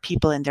for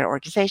people in their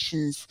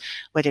organizations,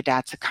 whether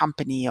that's a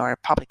company or a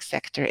public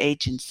sector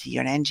agency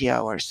or an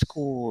NGO or a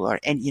school or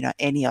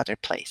any other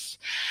place.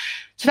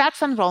 So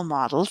that's on role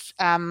models.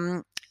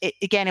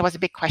 Again, it was a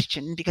big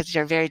question because these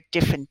are very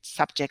different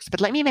subjects.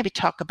 But let me maybe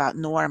talk about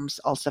norms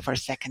also for a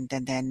second,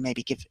 and then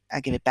maybe give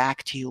it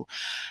back to you.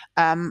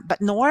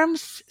 But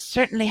norms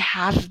certainly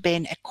have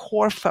been a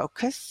core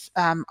focus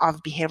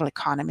of behavioral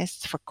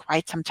economists for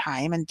quite some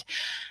time. And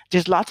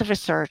there's lots of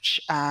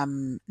research,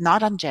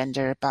 not on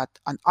gender, but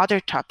on other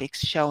topics,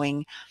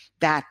 showing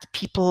that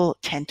people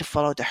tend to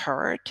follow the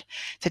herd.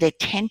 So they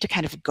tend to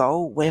kind of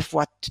go with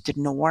what the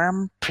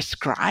norm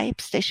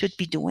prescribes they should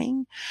be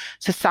doing.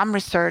 So some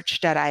research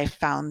that I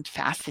found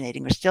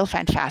fascinating, or still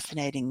find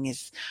fascinating,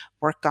 is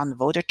work on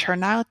voter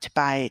turnout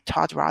by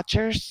Todd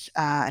Rogers,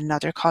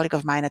 another colleague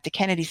of mine at the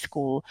Kennedy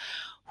School,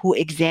 who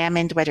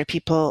examined whether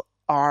people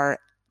are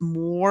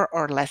more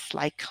or less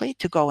likely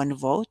to go and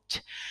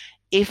vote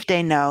if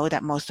they know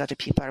that most other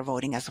people are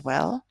voting as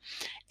well.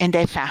 And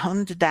they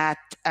found that,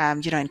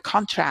 in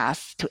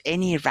contrast to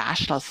any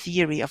rational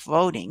theory of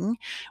voting,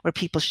 where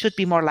people should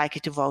be more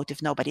likely to vote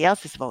if nobody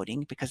else is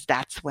voting, because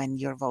that's when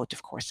your vote,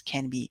 of course,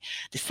 can be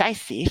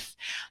decisive,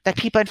 that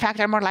people, in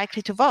fact, are more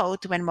likely to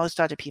vote when most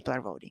other people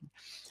are voting.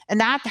 And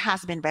that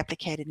has been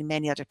replicated in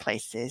many other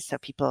places. So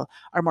people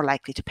are more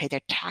likely to pay their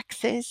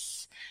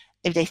taxes.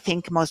 If they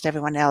think most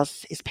everyone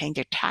else is paying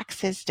their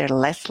taxes, they're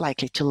less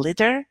likely to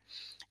litter.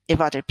 If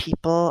other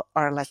people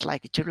are less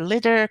likely to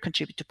litter,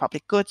 contribute to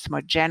public goods,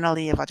 more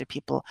generally, if other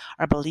people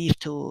are believed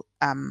to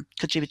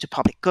contribute to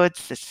public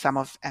goods, as some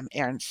of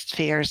Ernst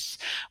Fehr's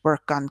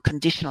work on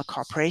conditional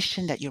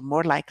cooperation, that you're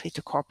more likely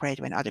to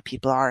cooperate when other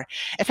people are,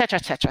 et cetera,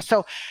 et cetera.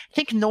 So I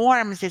think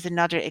norms is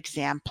another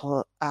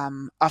example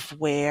of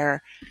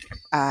where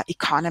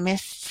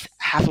economists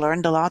have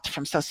learned a lot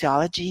from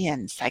sociology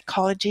and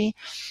psychology,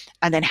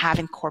 and then have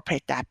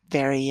incorporated that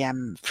very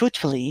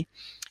fruitfully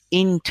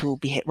into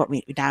what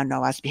we now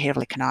know as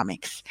behavioral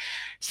economics.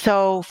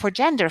 So for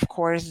gender, of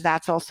course,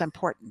 that's also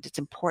important. It's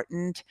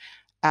important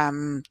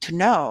to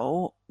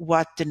know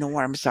what the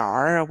norms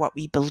are, what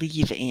we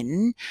believe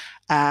in,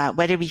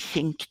 whether we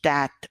think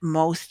that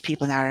most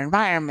people in our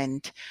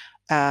environment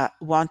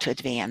want to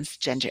advance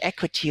gender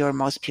equity, or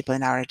most people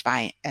in our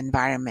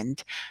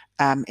environment,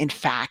 in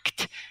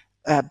fact,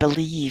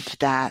 believe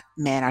that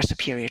men are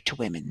superior to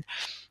women.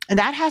 And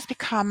that has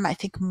become, I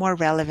think, more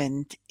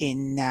relevant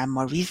in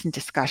more recent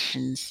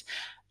discussions,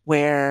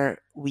 where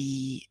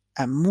we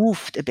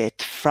moved a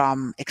bit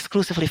from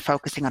exclusively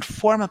focusing on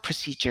formal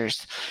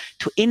procedures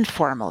to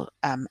informal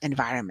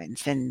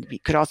environments. And we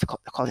could also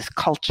call this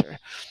culture.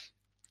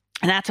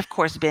 And that's, of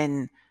course,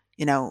 been,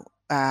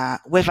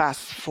 with us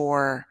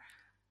for,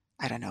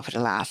 for the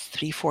last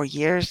 3-4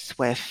 years,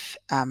 with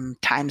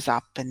Time's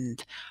Up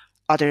and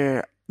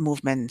other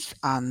movements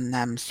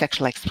on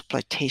sexual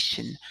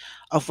exploitation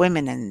of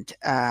women and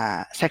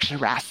sexual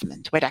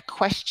harassment, where that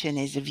question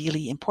is a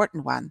really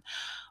important one.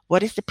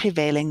 What is the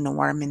prevailing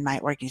norm in my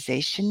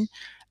organization?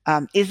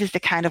 Is this the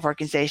kind of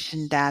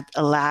organization that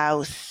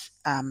allows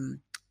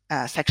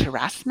sexual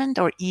harassment,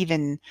 or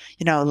even,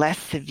 less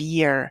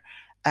severe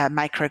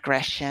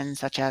microaggressions,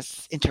 such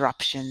as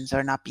interruptions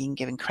or not being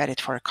given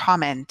credit for a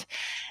comment,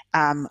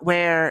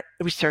 where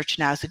research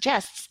now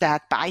suggests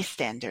that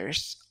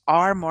bystanders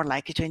are more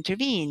likely to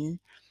intervene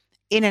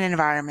in an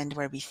environment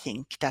where we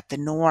think that the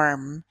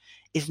norm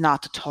is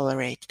not to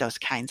tolerate those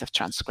kinds of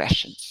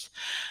transgressions.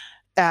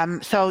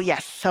 So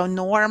yes, so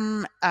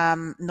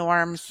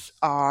norms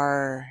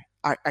are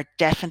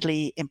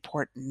definitely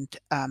important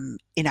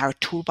in our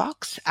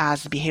toolbox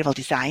as behavioral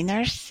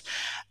designers,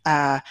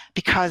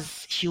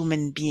 because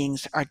human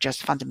beings are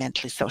just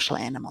fundamentally social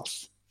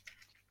animals.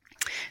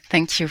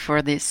 Thank you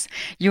for this.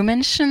 You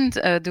mentioned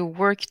the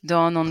work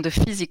done on the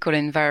physical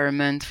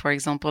environment, for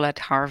example, at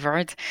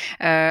Harvard.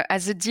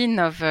 As a dean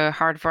of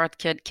Harvard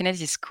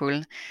Kennedy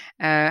School,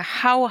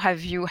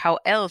 how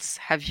else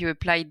have you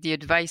applied the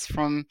advice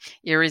from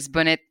Iris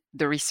Bohnet,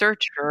 the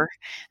researcher,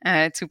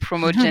 to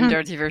promote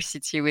gender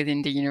diversity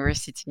within the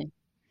university?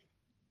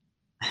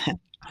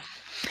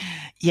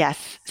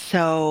 Yes.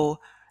 So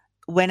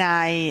when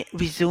I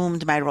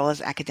resumed my role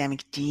as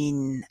academic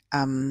dean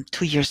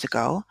 2 years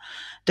ago,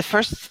 the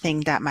first thing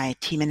that my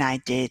team and I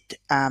did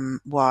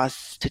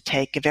was to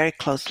take a very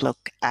close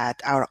look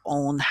at our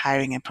own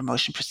hiring and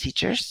promotion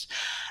procedures.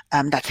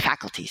 That's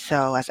faculty.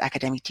 So as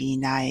academic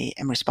dean, I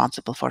am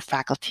responsible for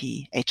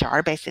faculty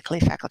HR, basically,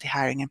 faculty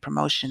hiring and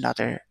promotion,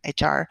 other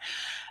HR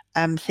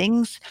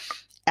things.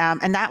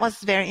 And that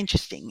was very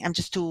interesting.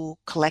 Just to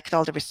collect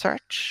all the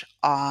research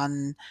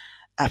on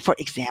for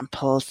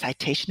example,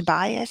 citation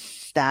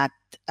bias, that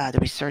the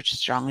research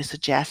strongly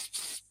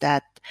suggests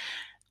that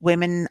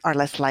women are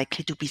less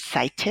likely to be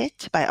cited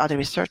by other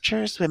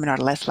researchers. Women are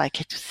less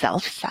likely to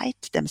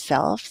self-cite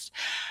themselves.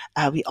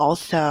 We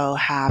also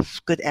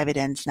have good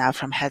evidence now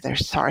from Heather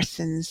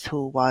Sarsens,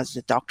 who was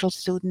a doctoral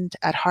student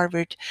at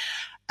Harvard,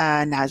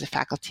 now is a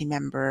faculty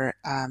member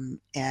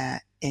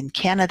in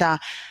Canada,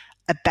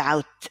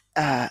 about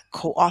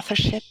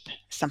co-authorship,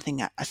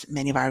 something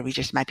many of our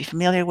readers might be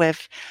familiar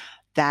with,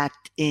 that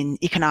in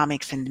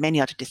economics and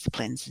many other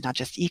disciplines, not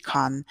just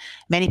econ,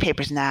 many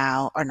papers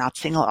now are not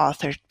single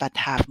authored, but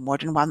have more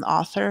than one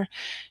author,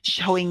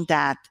 showing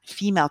that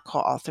female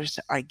co-authors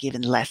are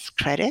given less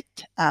credit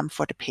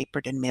for the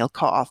paper than male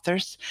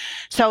co-authors.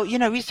 So,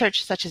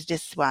 research such as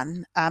this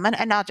one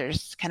and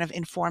others kind of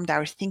informed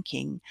our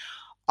thinking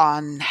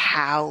on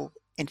how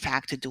in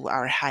fact, to do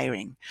our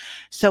hiring.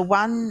 So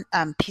one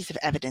piece of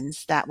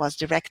evidence that was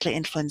directly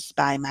influenced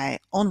by my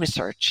own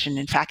research, and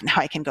in fact, now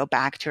I can go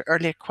back to your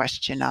earlier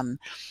question on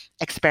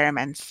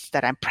experiments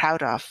that I'm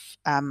proud of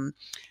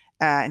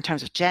in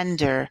terms of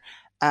gender,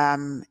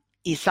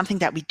 is something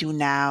that we do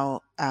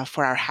now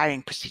for our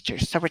hiring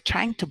procedures. So we're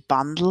trying to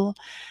bundle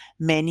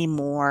many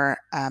more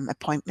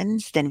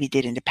appointments than we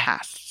did in the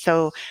past.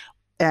 So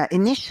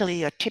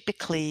initially, or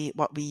typically,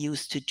 what we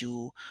used to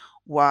do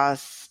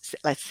was,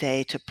 let's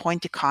say, to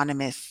appoint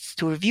economists,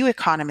 to review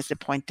economists,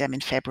 appoint them in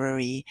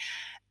February,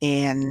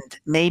 and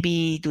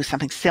maybe do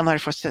something similar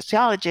for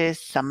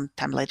sociologists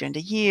sometime later in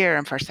the year,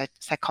 and for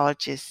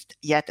psychologists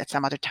yet at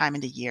some other time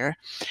in the year.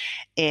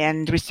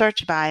 And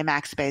research by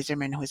Max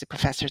Bazerman, who is a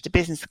professor at the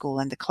business school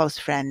and a close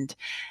friend,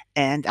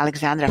 and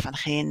Alexandra van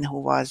Geen, who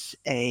was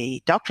a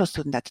doctoral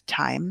student at the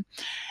time,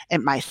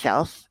 and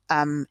myself,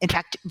 in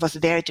fact, was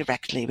very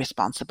directly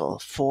responsible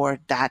for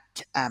that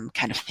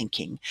kind of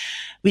thinking.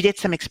 We did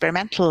some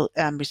experimental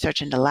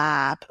research in the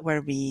lab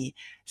where we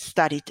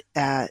studied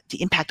the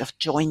impact of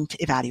joint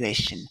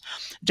evaluation.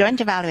 Joint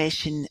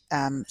evaluation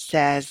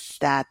says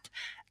that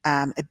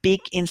a big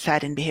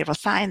insight in behavioral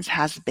science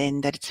has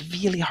been that it's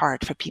really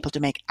hard for people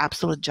to make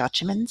absolute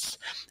judgments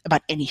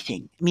about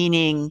anything,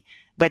 meaning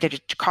whether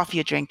the coffee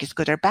you drink is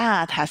good or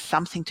bad has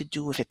something to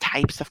do with the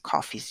types of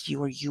coffees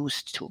you are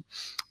used to,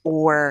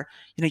 or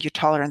your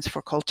tolerance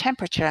for cold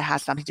temperature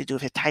has something to do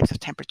with the types of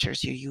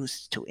temperatures you're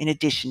used to, in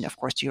addition, of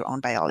course, to your own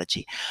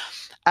biology.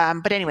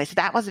 But anyway, so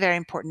that was very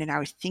important in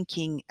our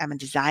thinking and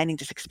designing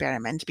this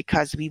experiment,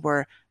 because we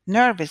were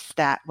nervous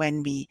that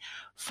when we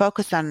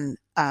focus on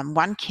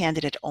one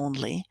candidate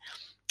only,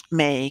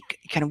 make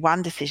kind of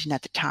one decision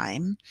at a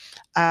time,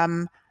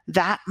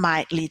 that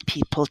might lead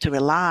people to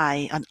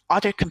rely on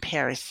other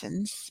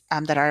comparisons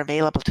that are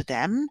available to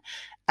them,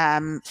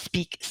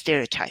 speak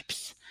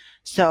stereotypes.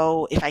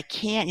 So if I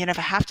can't, if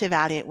I have to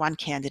evaluate one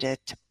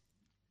candidate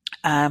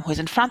who's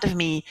in front of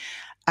me,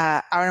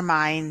 our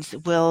minds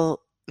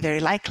will very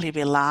likely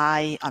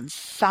rely on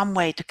some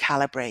way to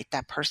calibrate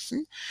that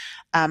person.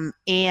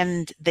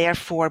 And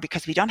therefore,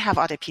 because we don't have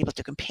other people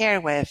to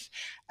compare with,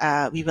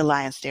 we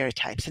rely on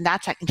stereotypes. And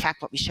that's, in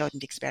fact, what we showed in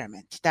the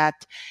experiment,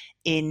 that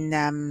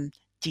in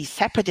these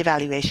separate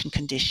evaluation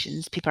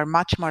conditions, people are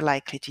much more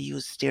likely to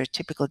use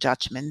stereotypical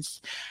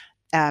judgments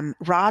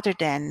rather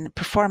than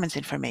performance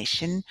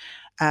information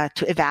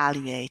to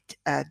evaluate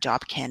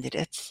job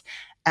candidates.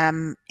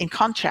 In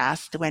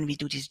contrast, when we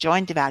do these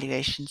joint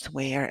evaluations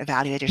where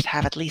evaluators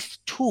have at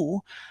least two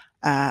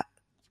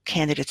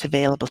candidates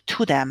available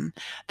to them,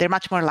 they're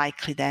much more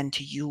likely then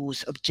to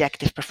use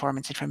objective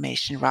performance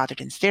information rather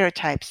than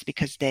stereotypes,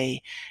 because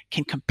they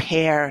can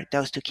compare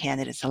those two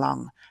candidates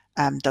along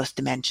those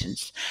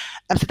dimensions.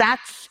 So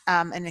that's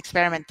an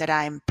experiment that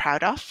I'm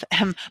proud of,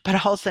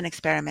 but also an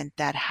experiment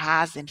that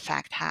has in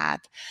fact had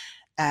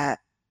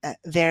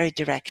very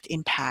direct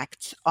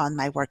impacts on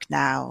my work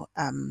now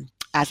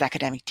as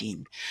academic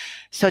dean.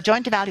 So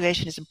joint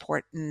evaluation is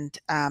important.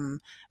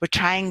 We're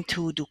trying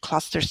to do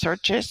cluster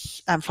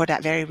searches for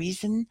that very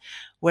reason,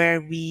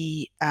 where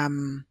we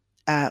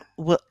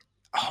will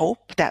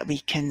hope that we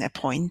can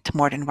appoint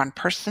more than one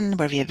person,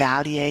 where we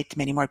evaluate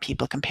many more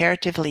people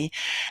comparatively.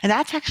 And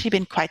that's actually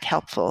been quite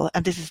helpful.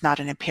 And this is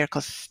not an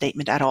empirical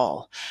statement at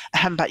all.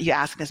 But you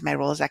ask as my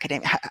role as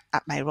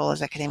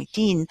academic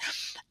dean,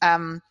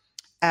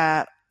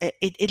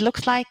 it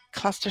looks like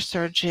cluster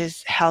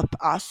searches help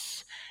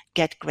us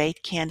get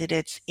great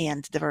candidates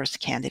and diverse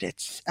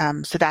candidates.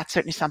 So that's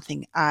certainly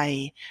something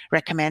I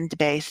recommend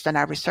based on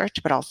our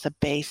research, but also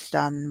based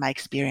on my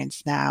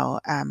experience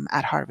now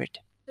at Harvard.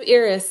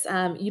 Iris,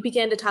 you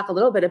began to talk a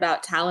little bit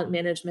about talent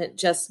management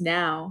just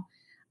now.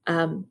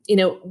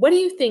 What do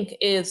you think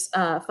is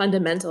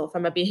fundamental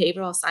from a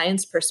behavioral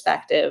science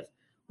perspective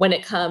when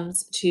it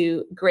comes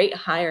to great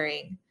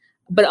hiring,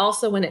 but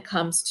also when it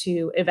comes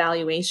to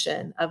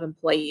evaluation of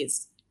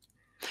employees?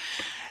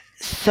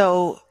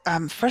 So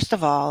first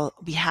of all,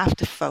 we have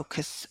to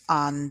focus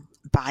on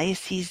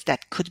biases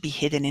that could be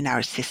hidden in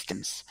our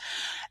systems.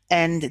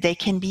 And they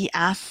can be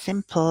as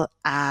simple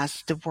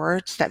as the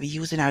words that we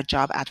use in our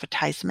job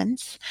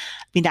advertisements.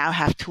 We now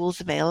have tools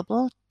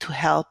available to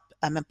help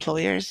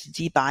employers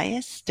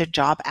de-bias their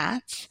job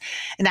ads.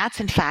 And that's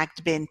in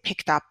fact been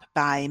picked up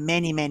by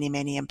many, many,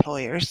 many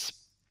employers,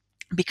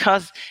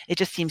 because it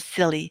just seems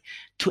silly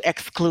to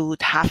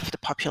exclude half of the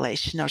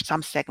population or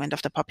some segment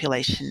of the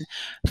population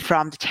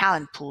from the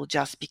talent pool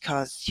just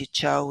because you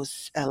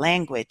chose a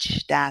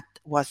language that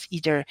was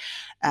either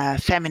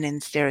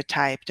feminine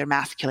stereotyped or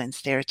masculine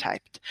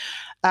stereotyped.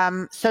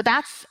 So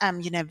that's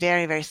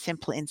very, very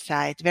simple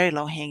insight, very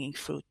low-hanging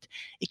fruit.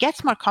 It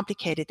gets more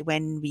complicated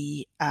when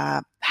we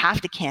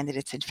have the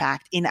candidates, in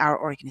fact, in our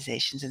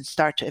organizations and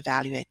start to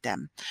evaluate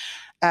them.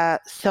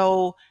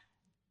 So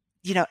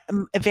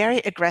a very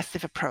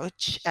aggressive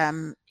approach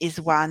is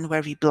one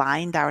where we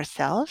blind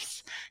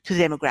ourselves to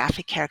the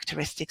demographic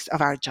characteristics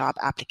of our job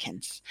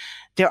applicants.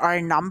 There are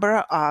a number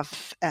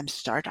of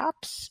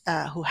startups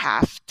who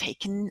have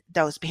taken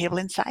those behavioral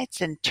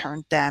insights and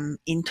turned them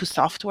into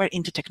software,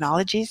 into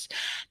technologies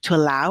to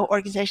allow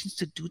organizations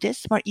to do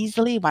this more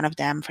easily. One of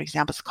them, for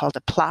example, is called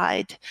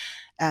Applied.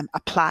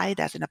 Applied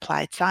as in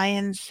applied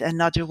science.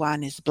 Another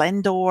one is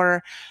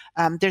Blendor.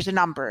 There's a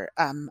number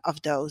of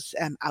those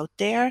out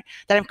there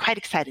that I'm quite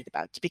excited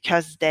about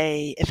because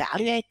they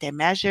evaluate, they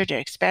measure,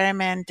 they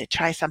experiment, they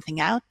try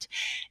something out.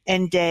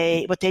 And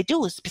what they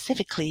do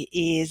specifically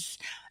is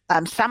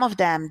some of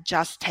them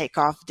just take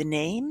off the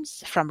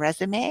names from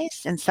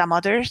resumes, and some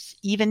others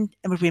even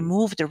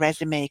remove the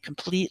resume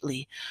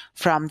completely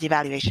from the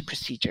evaluation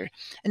procedure.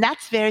 And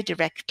that's very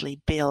directly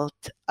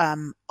built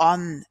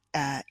on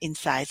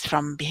insights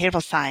from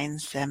behavioral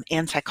science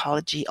and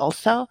psychology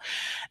also.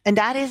 And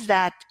that is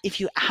that if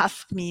you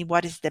ask me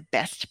what is the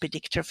best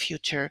predictor of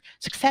future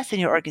success in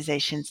your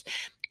organizations,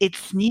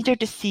 it's neither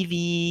the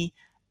CV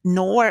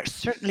nor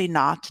certainly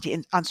not the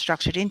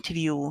unstructured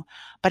interview,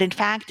 but in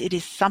fact, it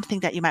is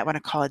something that you might want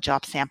to call a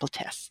job sample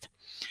test.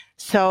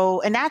 So,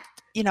 and that,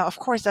 of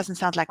course, doesn't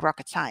sound like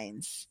rocket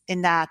science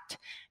in that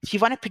if you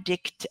want to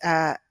predict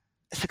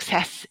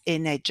success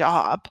in a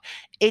job,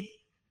 it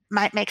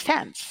might make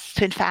sense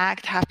to, in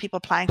fact, have people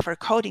applying for a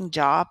coding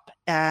job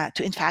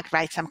to, in fact,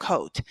 write some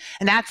code.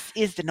 And that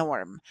is the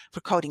norm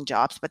for coding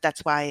jobs, but that's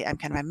why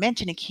I'm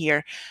mentioning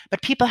here.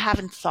 But people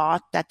haven't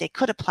thought that they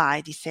could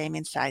apply these same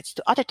insights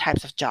to other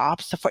types of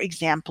jobs. So, for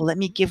example, let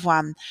me give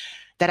one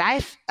that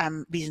I've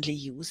recently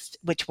used,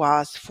 which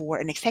was for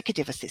an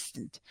executive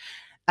assistant.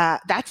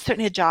 That's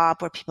certainly a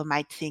job where people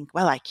might think,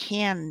 well,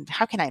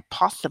 how can I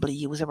possibly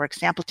use a work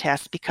sample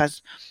test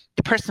because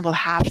the person will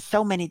have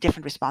so many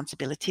different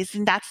responsibilities,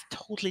 and that's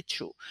totally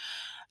true.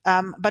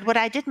 But what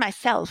I did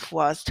myself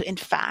was to, in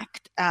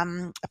fact,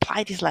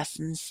 apply these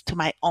lessons to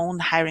my own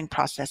hiring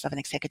process of an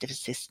executive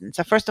assistant.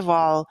 So first of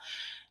all,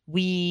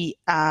 we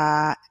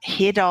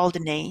hid all the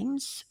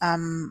names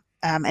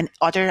and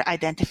other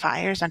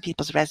identifiers on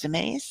people's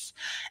resumes,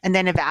 and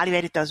then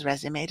evaluated those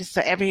resumes.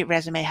 So every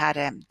resume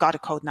got a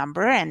code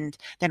number and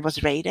then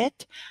was rated.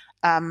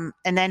 And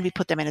then we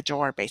put them in a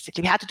drawer,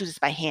 basically. We had to do this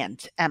by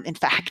hand, in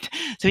fact.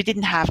 So we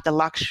didn't have the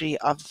luxury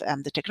of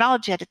the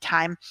technology at the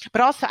time,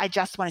 but also I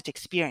just wanted to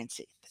experience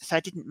it. So I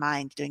didn't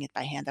mind doing it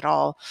by hand at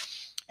all.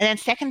 And then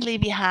secondly,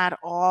 we had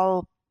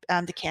all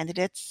the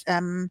candidates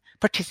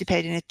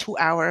participate in a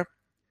 2-hour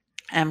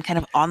kind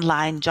of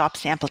online job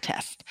sample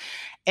test.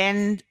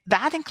 And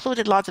that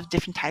included lots of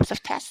different types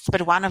of tests,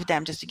 but one of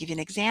them, just to give you an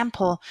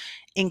example,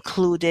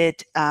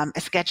 included a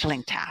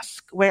scheduling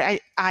task where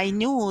I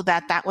knew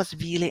that was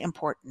really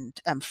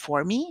important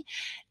for me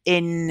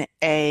in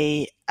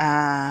a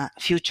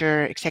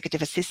future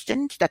executive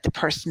assistant, that the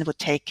person would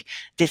take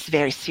this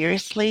very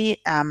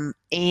seriously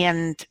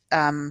and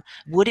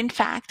would in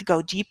fact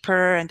go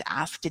deeper and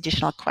ask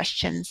additional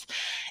questions.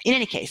 In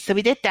any case, so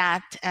we did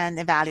that and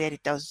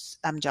evaluated those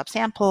job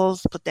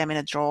samples, put them in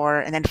a drawer,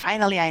 and then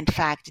finally I in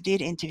fact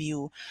did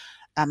interview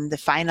the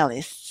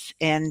finalists,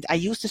 and I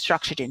used a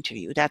structured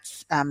interview.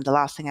 That's the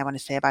last thing I want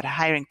to say about a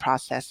hiring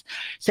process.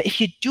 So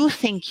if you do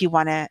think you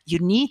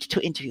need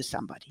to interview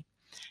somebody,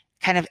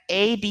 kind of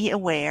be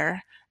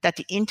aware that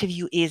the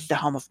interview is the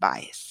home of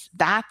bias.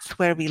 That's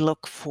where we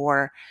look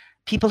for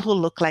people who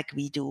look like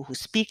we do, who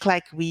speak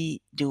like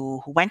we do,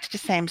 who went to the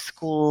same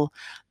school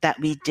that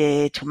we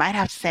did, who might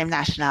have the same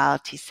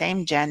nationality,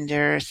 same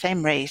gender,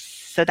 same race.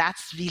 So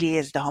that's really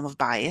is the home of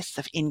bias,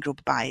 of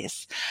in-group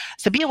bias.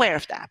 So be aware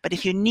of that. But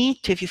if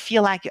you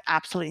feel like you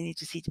absolutely need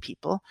to see the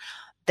people,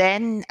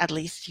 then at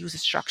least use a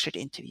structured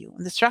interview.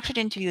 And the structured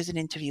interview is an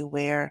interview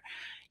where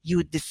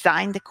you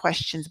design the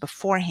questions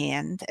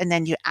beforehand, and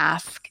then you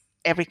ask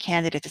every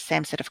candidate the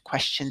same set of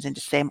questions in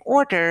the same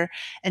order.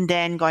 And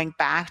then going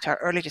back to our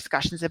earlier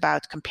discussions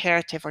about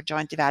comparative or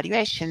joint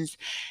evaluations,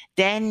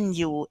 then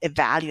you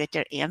evaluate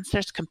their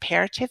answers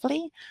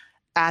comparatively,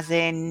 as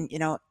in,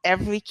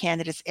 every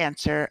candidate's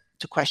answer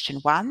to question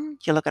 1,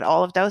 you look at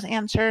all of those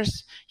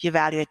answers, you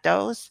evaluate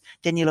those,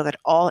 then you look at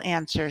all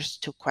answers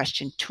to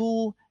question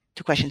 2,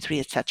 to question 3,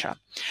 etc.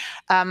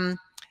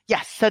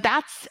 Yes, so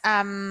that's,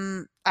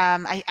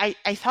 I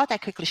thought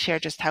I'd quickly share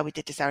just how we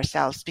did this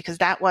ourselves, because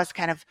that was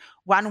kind of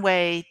one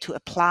way to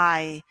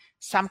apply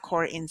some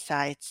core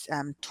insights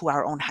to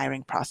our own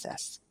hiring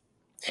process.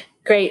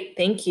 Great,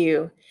 thank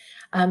you.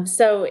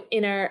 So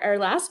in our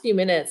last few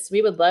minutes,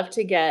 we would love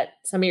to get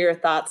some of your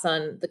thoughts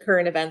on the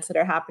current events that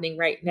are happening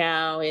right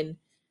now in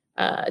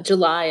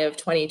July of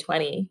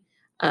 2020.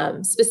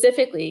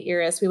 Specifically,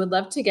 Iris, we would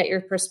love to get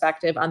your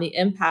perspective on the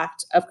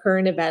impact of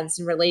current events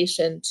in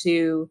relation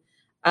to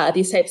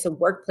these types of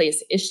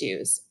workplace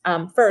issues.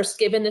 First,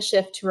 given the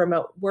shift to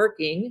remote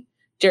working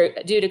due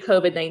to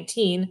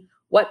COVID-19,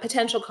 what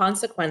potential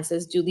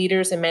consequences do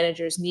leaders and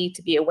managers need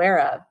to be aware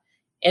of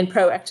and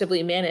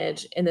proactively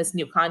manage in this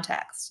new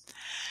context?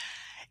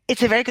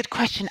 It's a very good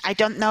question. I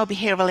don't know.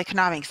 Behavioral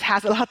economics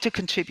has a lot to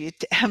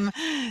contribute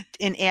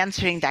in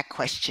answering that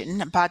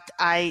question, but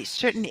I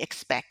certainly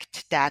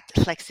expect that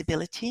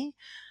flexibility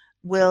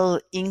will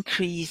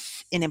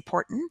increase in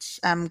importance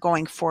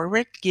going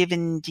forward,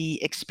 given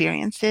the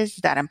experiences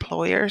that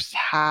employers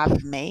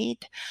have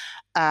made.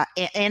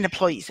 And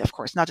employees, of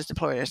course, not just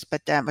employers,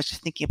 but I was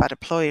just thinking about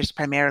employers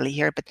primarily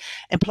here, but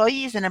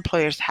employees and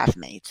employers have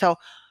made. So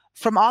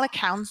from all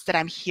accounts that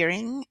I'm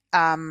hearing,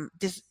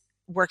 this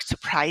works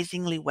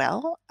surprisingly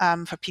well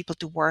for people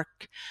to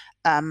work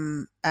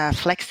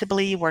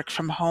flexibly, work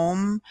from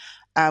home,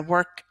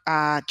 work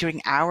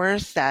during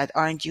hours that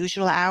aren't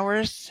usual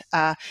hours.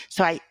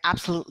 So I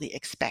absolutely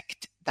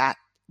expect that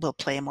will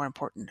play a more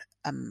important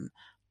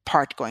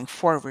part going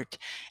forward.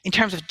 In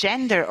terms of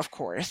gender, of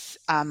course,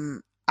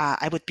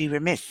 I would be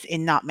remiss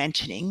in not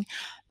mentioning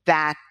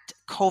that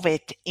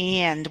COVID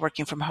and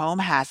working from home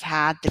has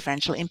had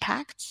differential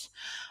impacts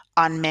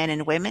on men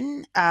and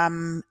women,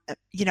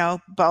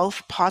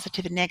 both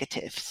positive and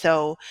negative.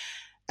 So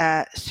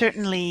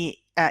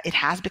certainly it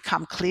has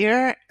become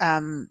clear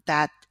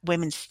that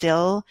women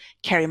still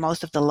carry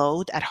most of the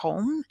load at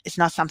home. It's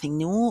not something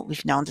new.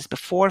 We've known this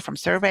before from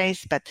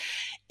surveys, but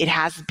it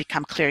has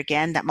become clear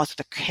again that most of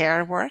the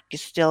care work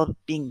is still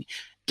being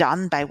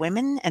done by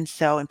women. And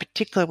so in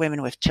particular,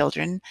 women with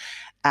children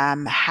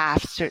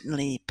have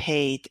certainly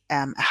paid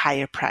a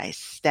higher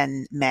price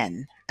than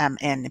men, and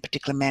in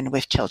particular men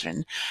with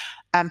children.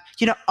 On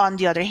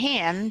the other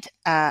hand,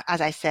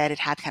 as I said, it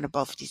had kind of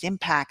both of these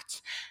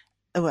impacts.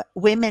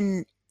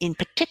 Women in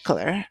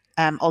particular,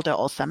 although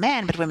also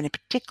men, but women in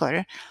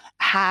particular,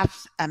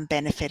 have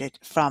benefited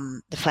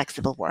from the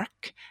flexible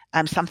work,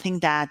 something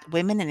that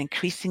women and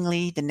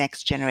increasingly the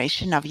next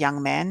generation of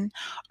young men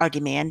are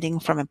demanding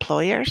from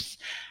employers.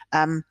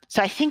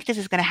 So I think this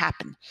is going to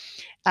happen.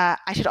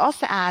 I should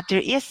also add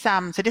there is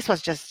so this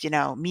was just,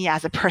 me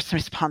as a person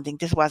responding.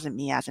 This wasn't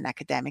me as an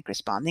academic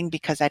responding,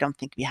 because I don't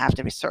think we have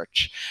the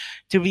research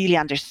to really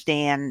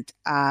understand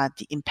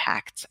the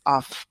impacts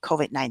of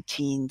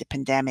COVID-19, the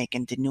pandemic,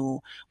 and the new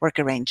work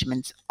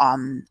arrangements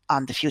on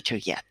the future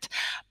yet.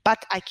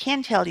 But I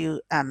can tell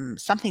you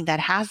something that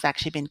has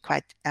actually been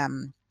quite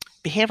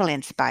behaviorally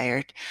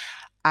inspired.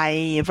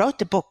 I wrote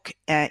the book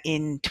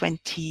in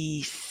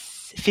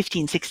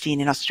 2015-16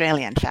 in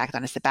Australia, in fact,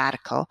 on a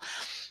sabbatical.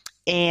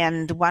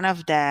 And one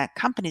of the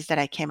companies that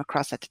I came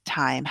across at the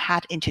time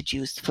had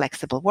introduced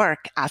flexible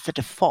work as a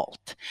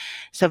default.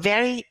 So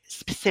very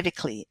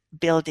specifically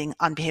building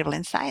on behavioral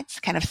insights,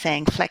 kind of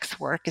saying flex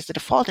work is the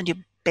default, and you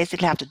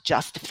basically have to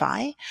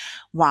justify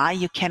why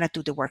you cannot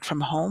do the work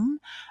from home,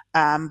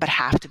 but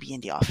have to be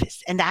in the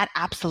office. And that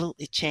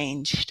absolutely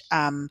changed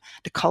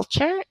the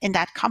culture in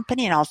that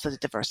company and also the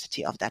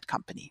diversity of that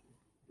company.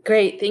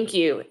 Great, thank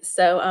you.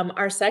 So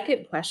our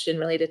second question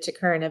related to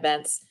current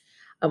events.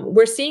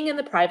 We're seeing in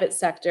the private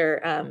sector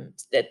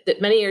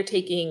that many are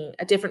taking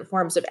different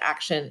forms of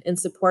action in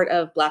support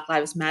of Black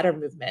Lives Matter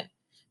movement,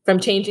 from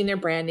changing their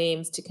brand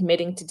names to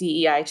committing to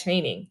DEI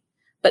training.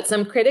 But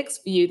some critics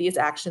view these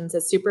actions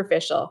as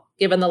superficial,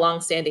 given the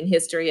longstanding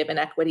history of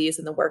inequities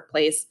in the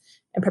workplace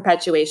and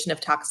perpetuation of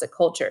toxic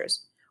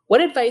cultures. What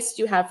advice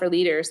do you have for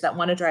leaders that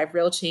want to drive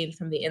real change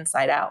from the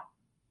inside out?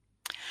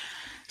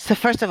 So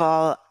first of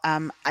all,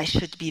 I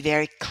should be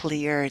very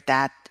clear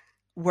that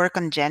work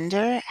on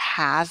gender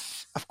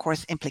has, of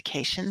course,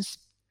 implications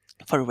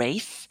for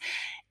race.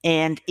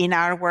 And in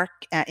our work,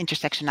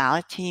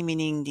 intersectionality,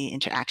 meaning the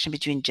interaction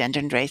between gender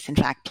and race, in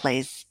fact,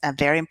 plays a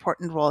very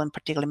important role, in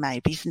particular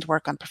my recent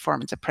work on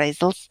performance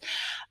appraisals.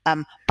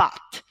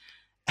 But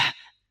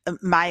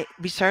my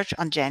research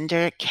on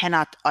gender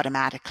cannot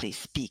automatically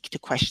speak to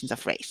questions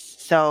of race.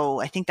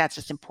 So I think that's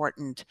just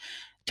important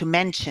to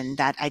mention,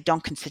 that I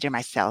don't consider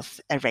myself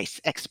a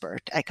race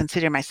expert. I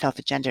consider myself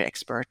a gender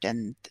expert,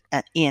 and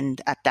at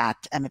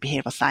that, I'm a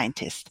behavioral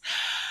scientist.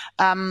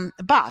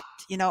 But,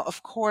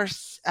 of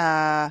course,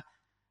 a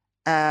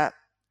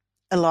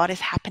lot is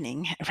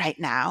happening right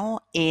now,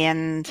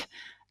 and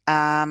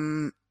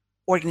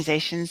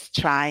organizations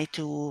try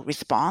to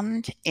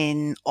respond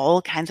in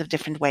all kinds of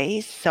different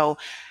ways. So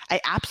I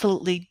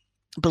absolutely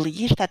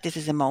believe that this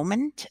is a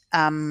moment.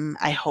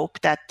 I hope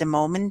that the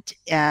moment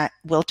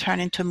will turn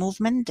into a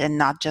movement and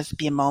not just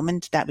be a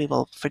moment that we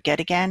will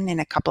forget again in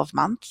a couple of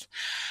months.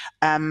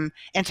 And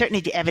certainly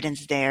the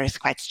evidence there is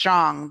quite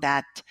strong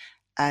that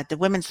the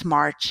Women's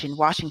March in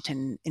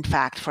Washington, in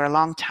fact, for a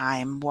long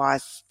time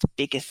was the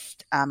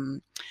biggest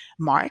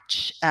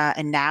march,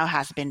 and now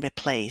has been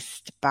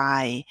replaced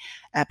by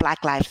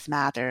Black Lives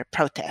Matter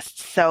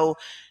protests. So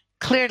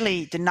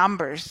clearly the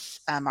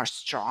numbers are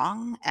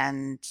strong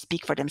and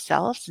speak for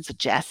themselves and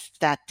suggest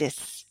that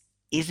this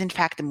is in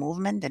fact a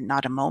movement and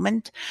not a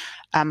moment.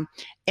 And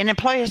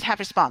employers have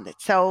responded.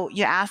 So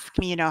you ask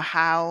me,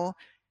 how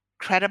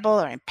credible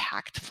or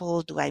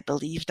impactful do I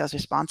believe those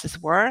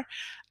responses were?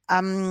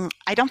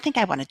 I don't think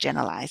I want to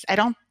generalize. I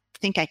don't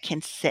think I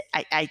can say,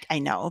 I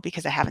know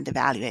because I haven't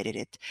evaluated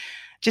it.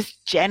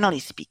 Just generally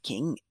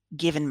speaking,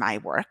 given my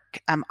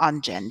work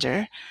on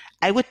gender,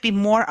 I would be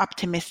more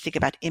optimistic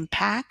about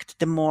impact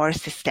the more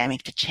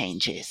systemic the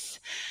change is.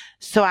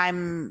 So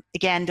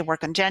again, the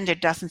work on gender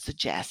doesn't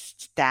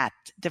suggest that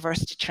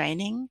diversity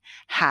training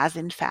has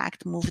in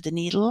fact moved the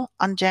needle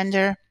on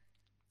gender.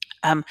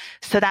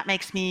 So that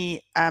makes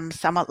me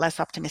somewhat less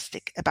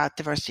optimistic about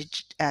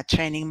diversity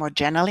training more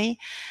generally.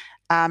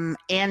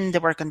 And the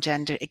work on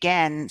gender,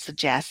 again,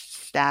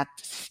 suggests that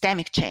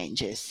systemic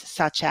changes,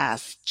 such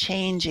as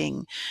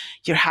changing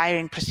your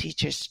hiring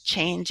procedures,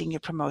 changing your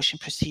promotion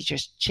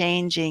procedures,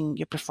 changing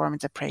your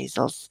performance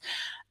appraisals,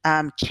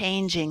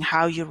 changing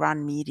how you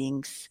run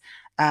meetings,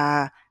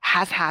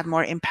 has had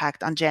more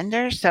impact on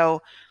gender.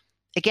 So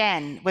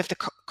again, with the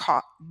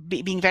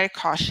being very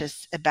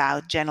cautious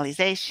about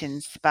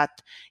generalizations, but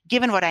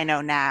given what I know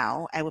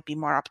now, I would be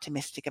more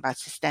optimistic about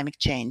systemic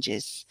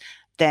changes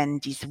than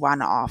these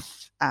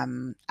one-off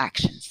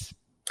actions.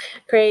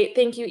 Great.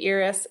 Thank you,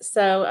 Iris.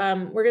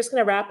 So we're just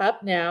going to wrap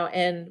up now,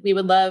 and we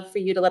would love for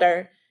you to let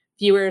our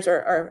viewers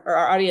or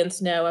our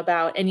audience know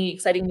about any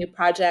exciting new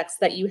projects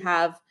that you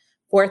have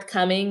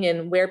forthcoming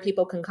and where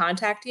people can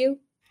contact you.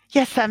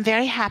 Yes, I'm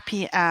very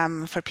happy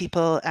for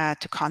people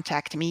to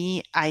contact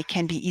me. I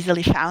can be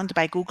easily found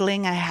by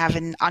Googling. I have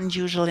an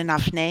unusual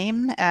enough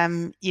name,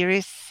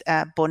 Iris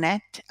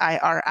Bohnet,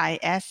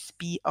 IrisBohnet.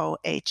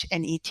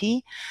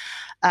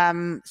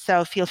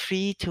 So feel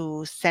free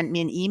to send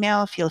me an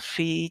email. Feel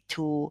free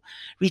to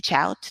reach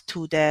out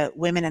to the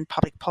Women in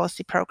Public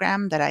Policy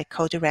program that I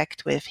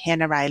co-direct with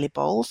Hannah Riley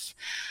Bowles.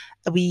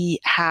 We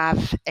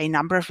have a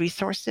number of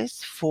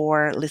resources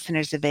for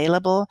listeners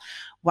available.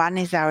 One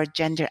is our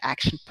Gender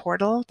Action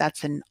Portal.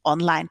 That's an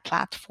online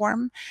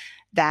platform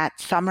that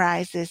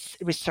summarizes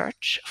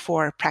research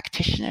for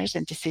practitioners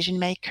and decision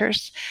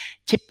makers.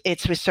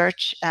 It's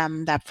research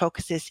that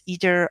focuses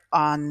either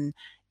on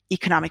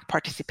economic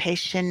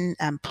participation,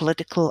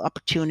 political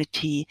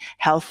opportunity,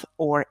 health,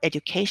 or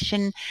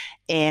education,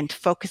 and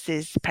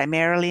focuses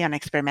primarily on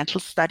experimental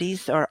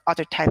studies or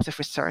other types of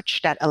research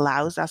that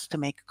allows us to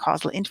make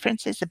causal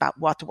inferences about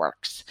what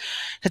works.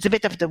 So it's a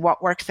bit of the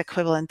what works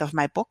equivalent of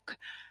my book.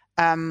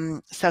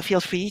 So feel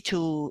free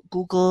to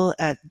Google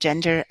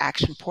Gender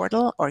Action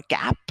Portal or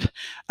GAP,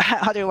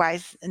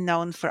 otherwise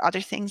known for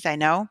other things, I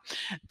know.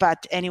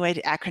 But anyway,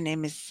 the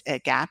acronym is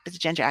GAP. It's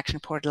Gender Action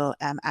Portal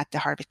at the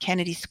Harvard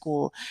Kennedy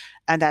School.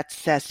 And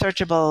that's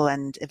searchable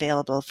and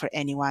available for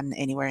anyone,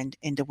 anywhere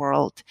in the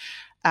world.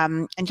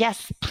 And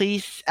yes,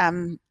 please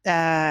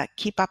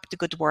keep up the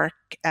good work.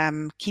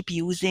 Keep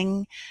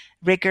using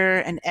rigor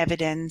and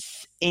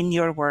evidence in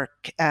your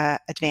work,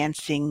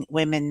 advancing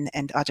women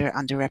and other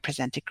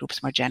underrepresented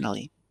groups more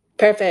generally.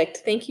 Perfect.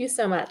 Thank you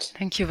so much.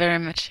 Thank you very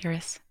much,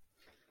 Iris.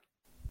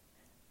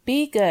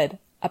 Be Good,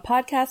 a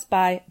podcast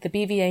by the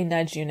BVA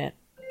Nudge Unit.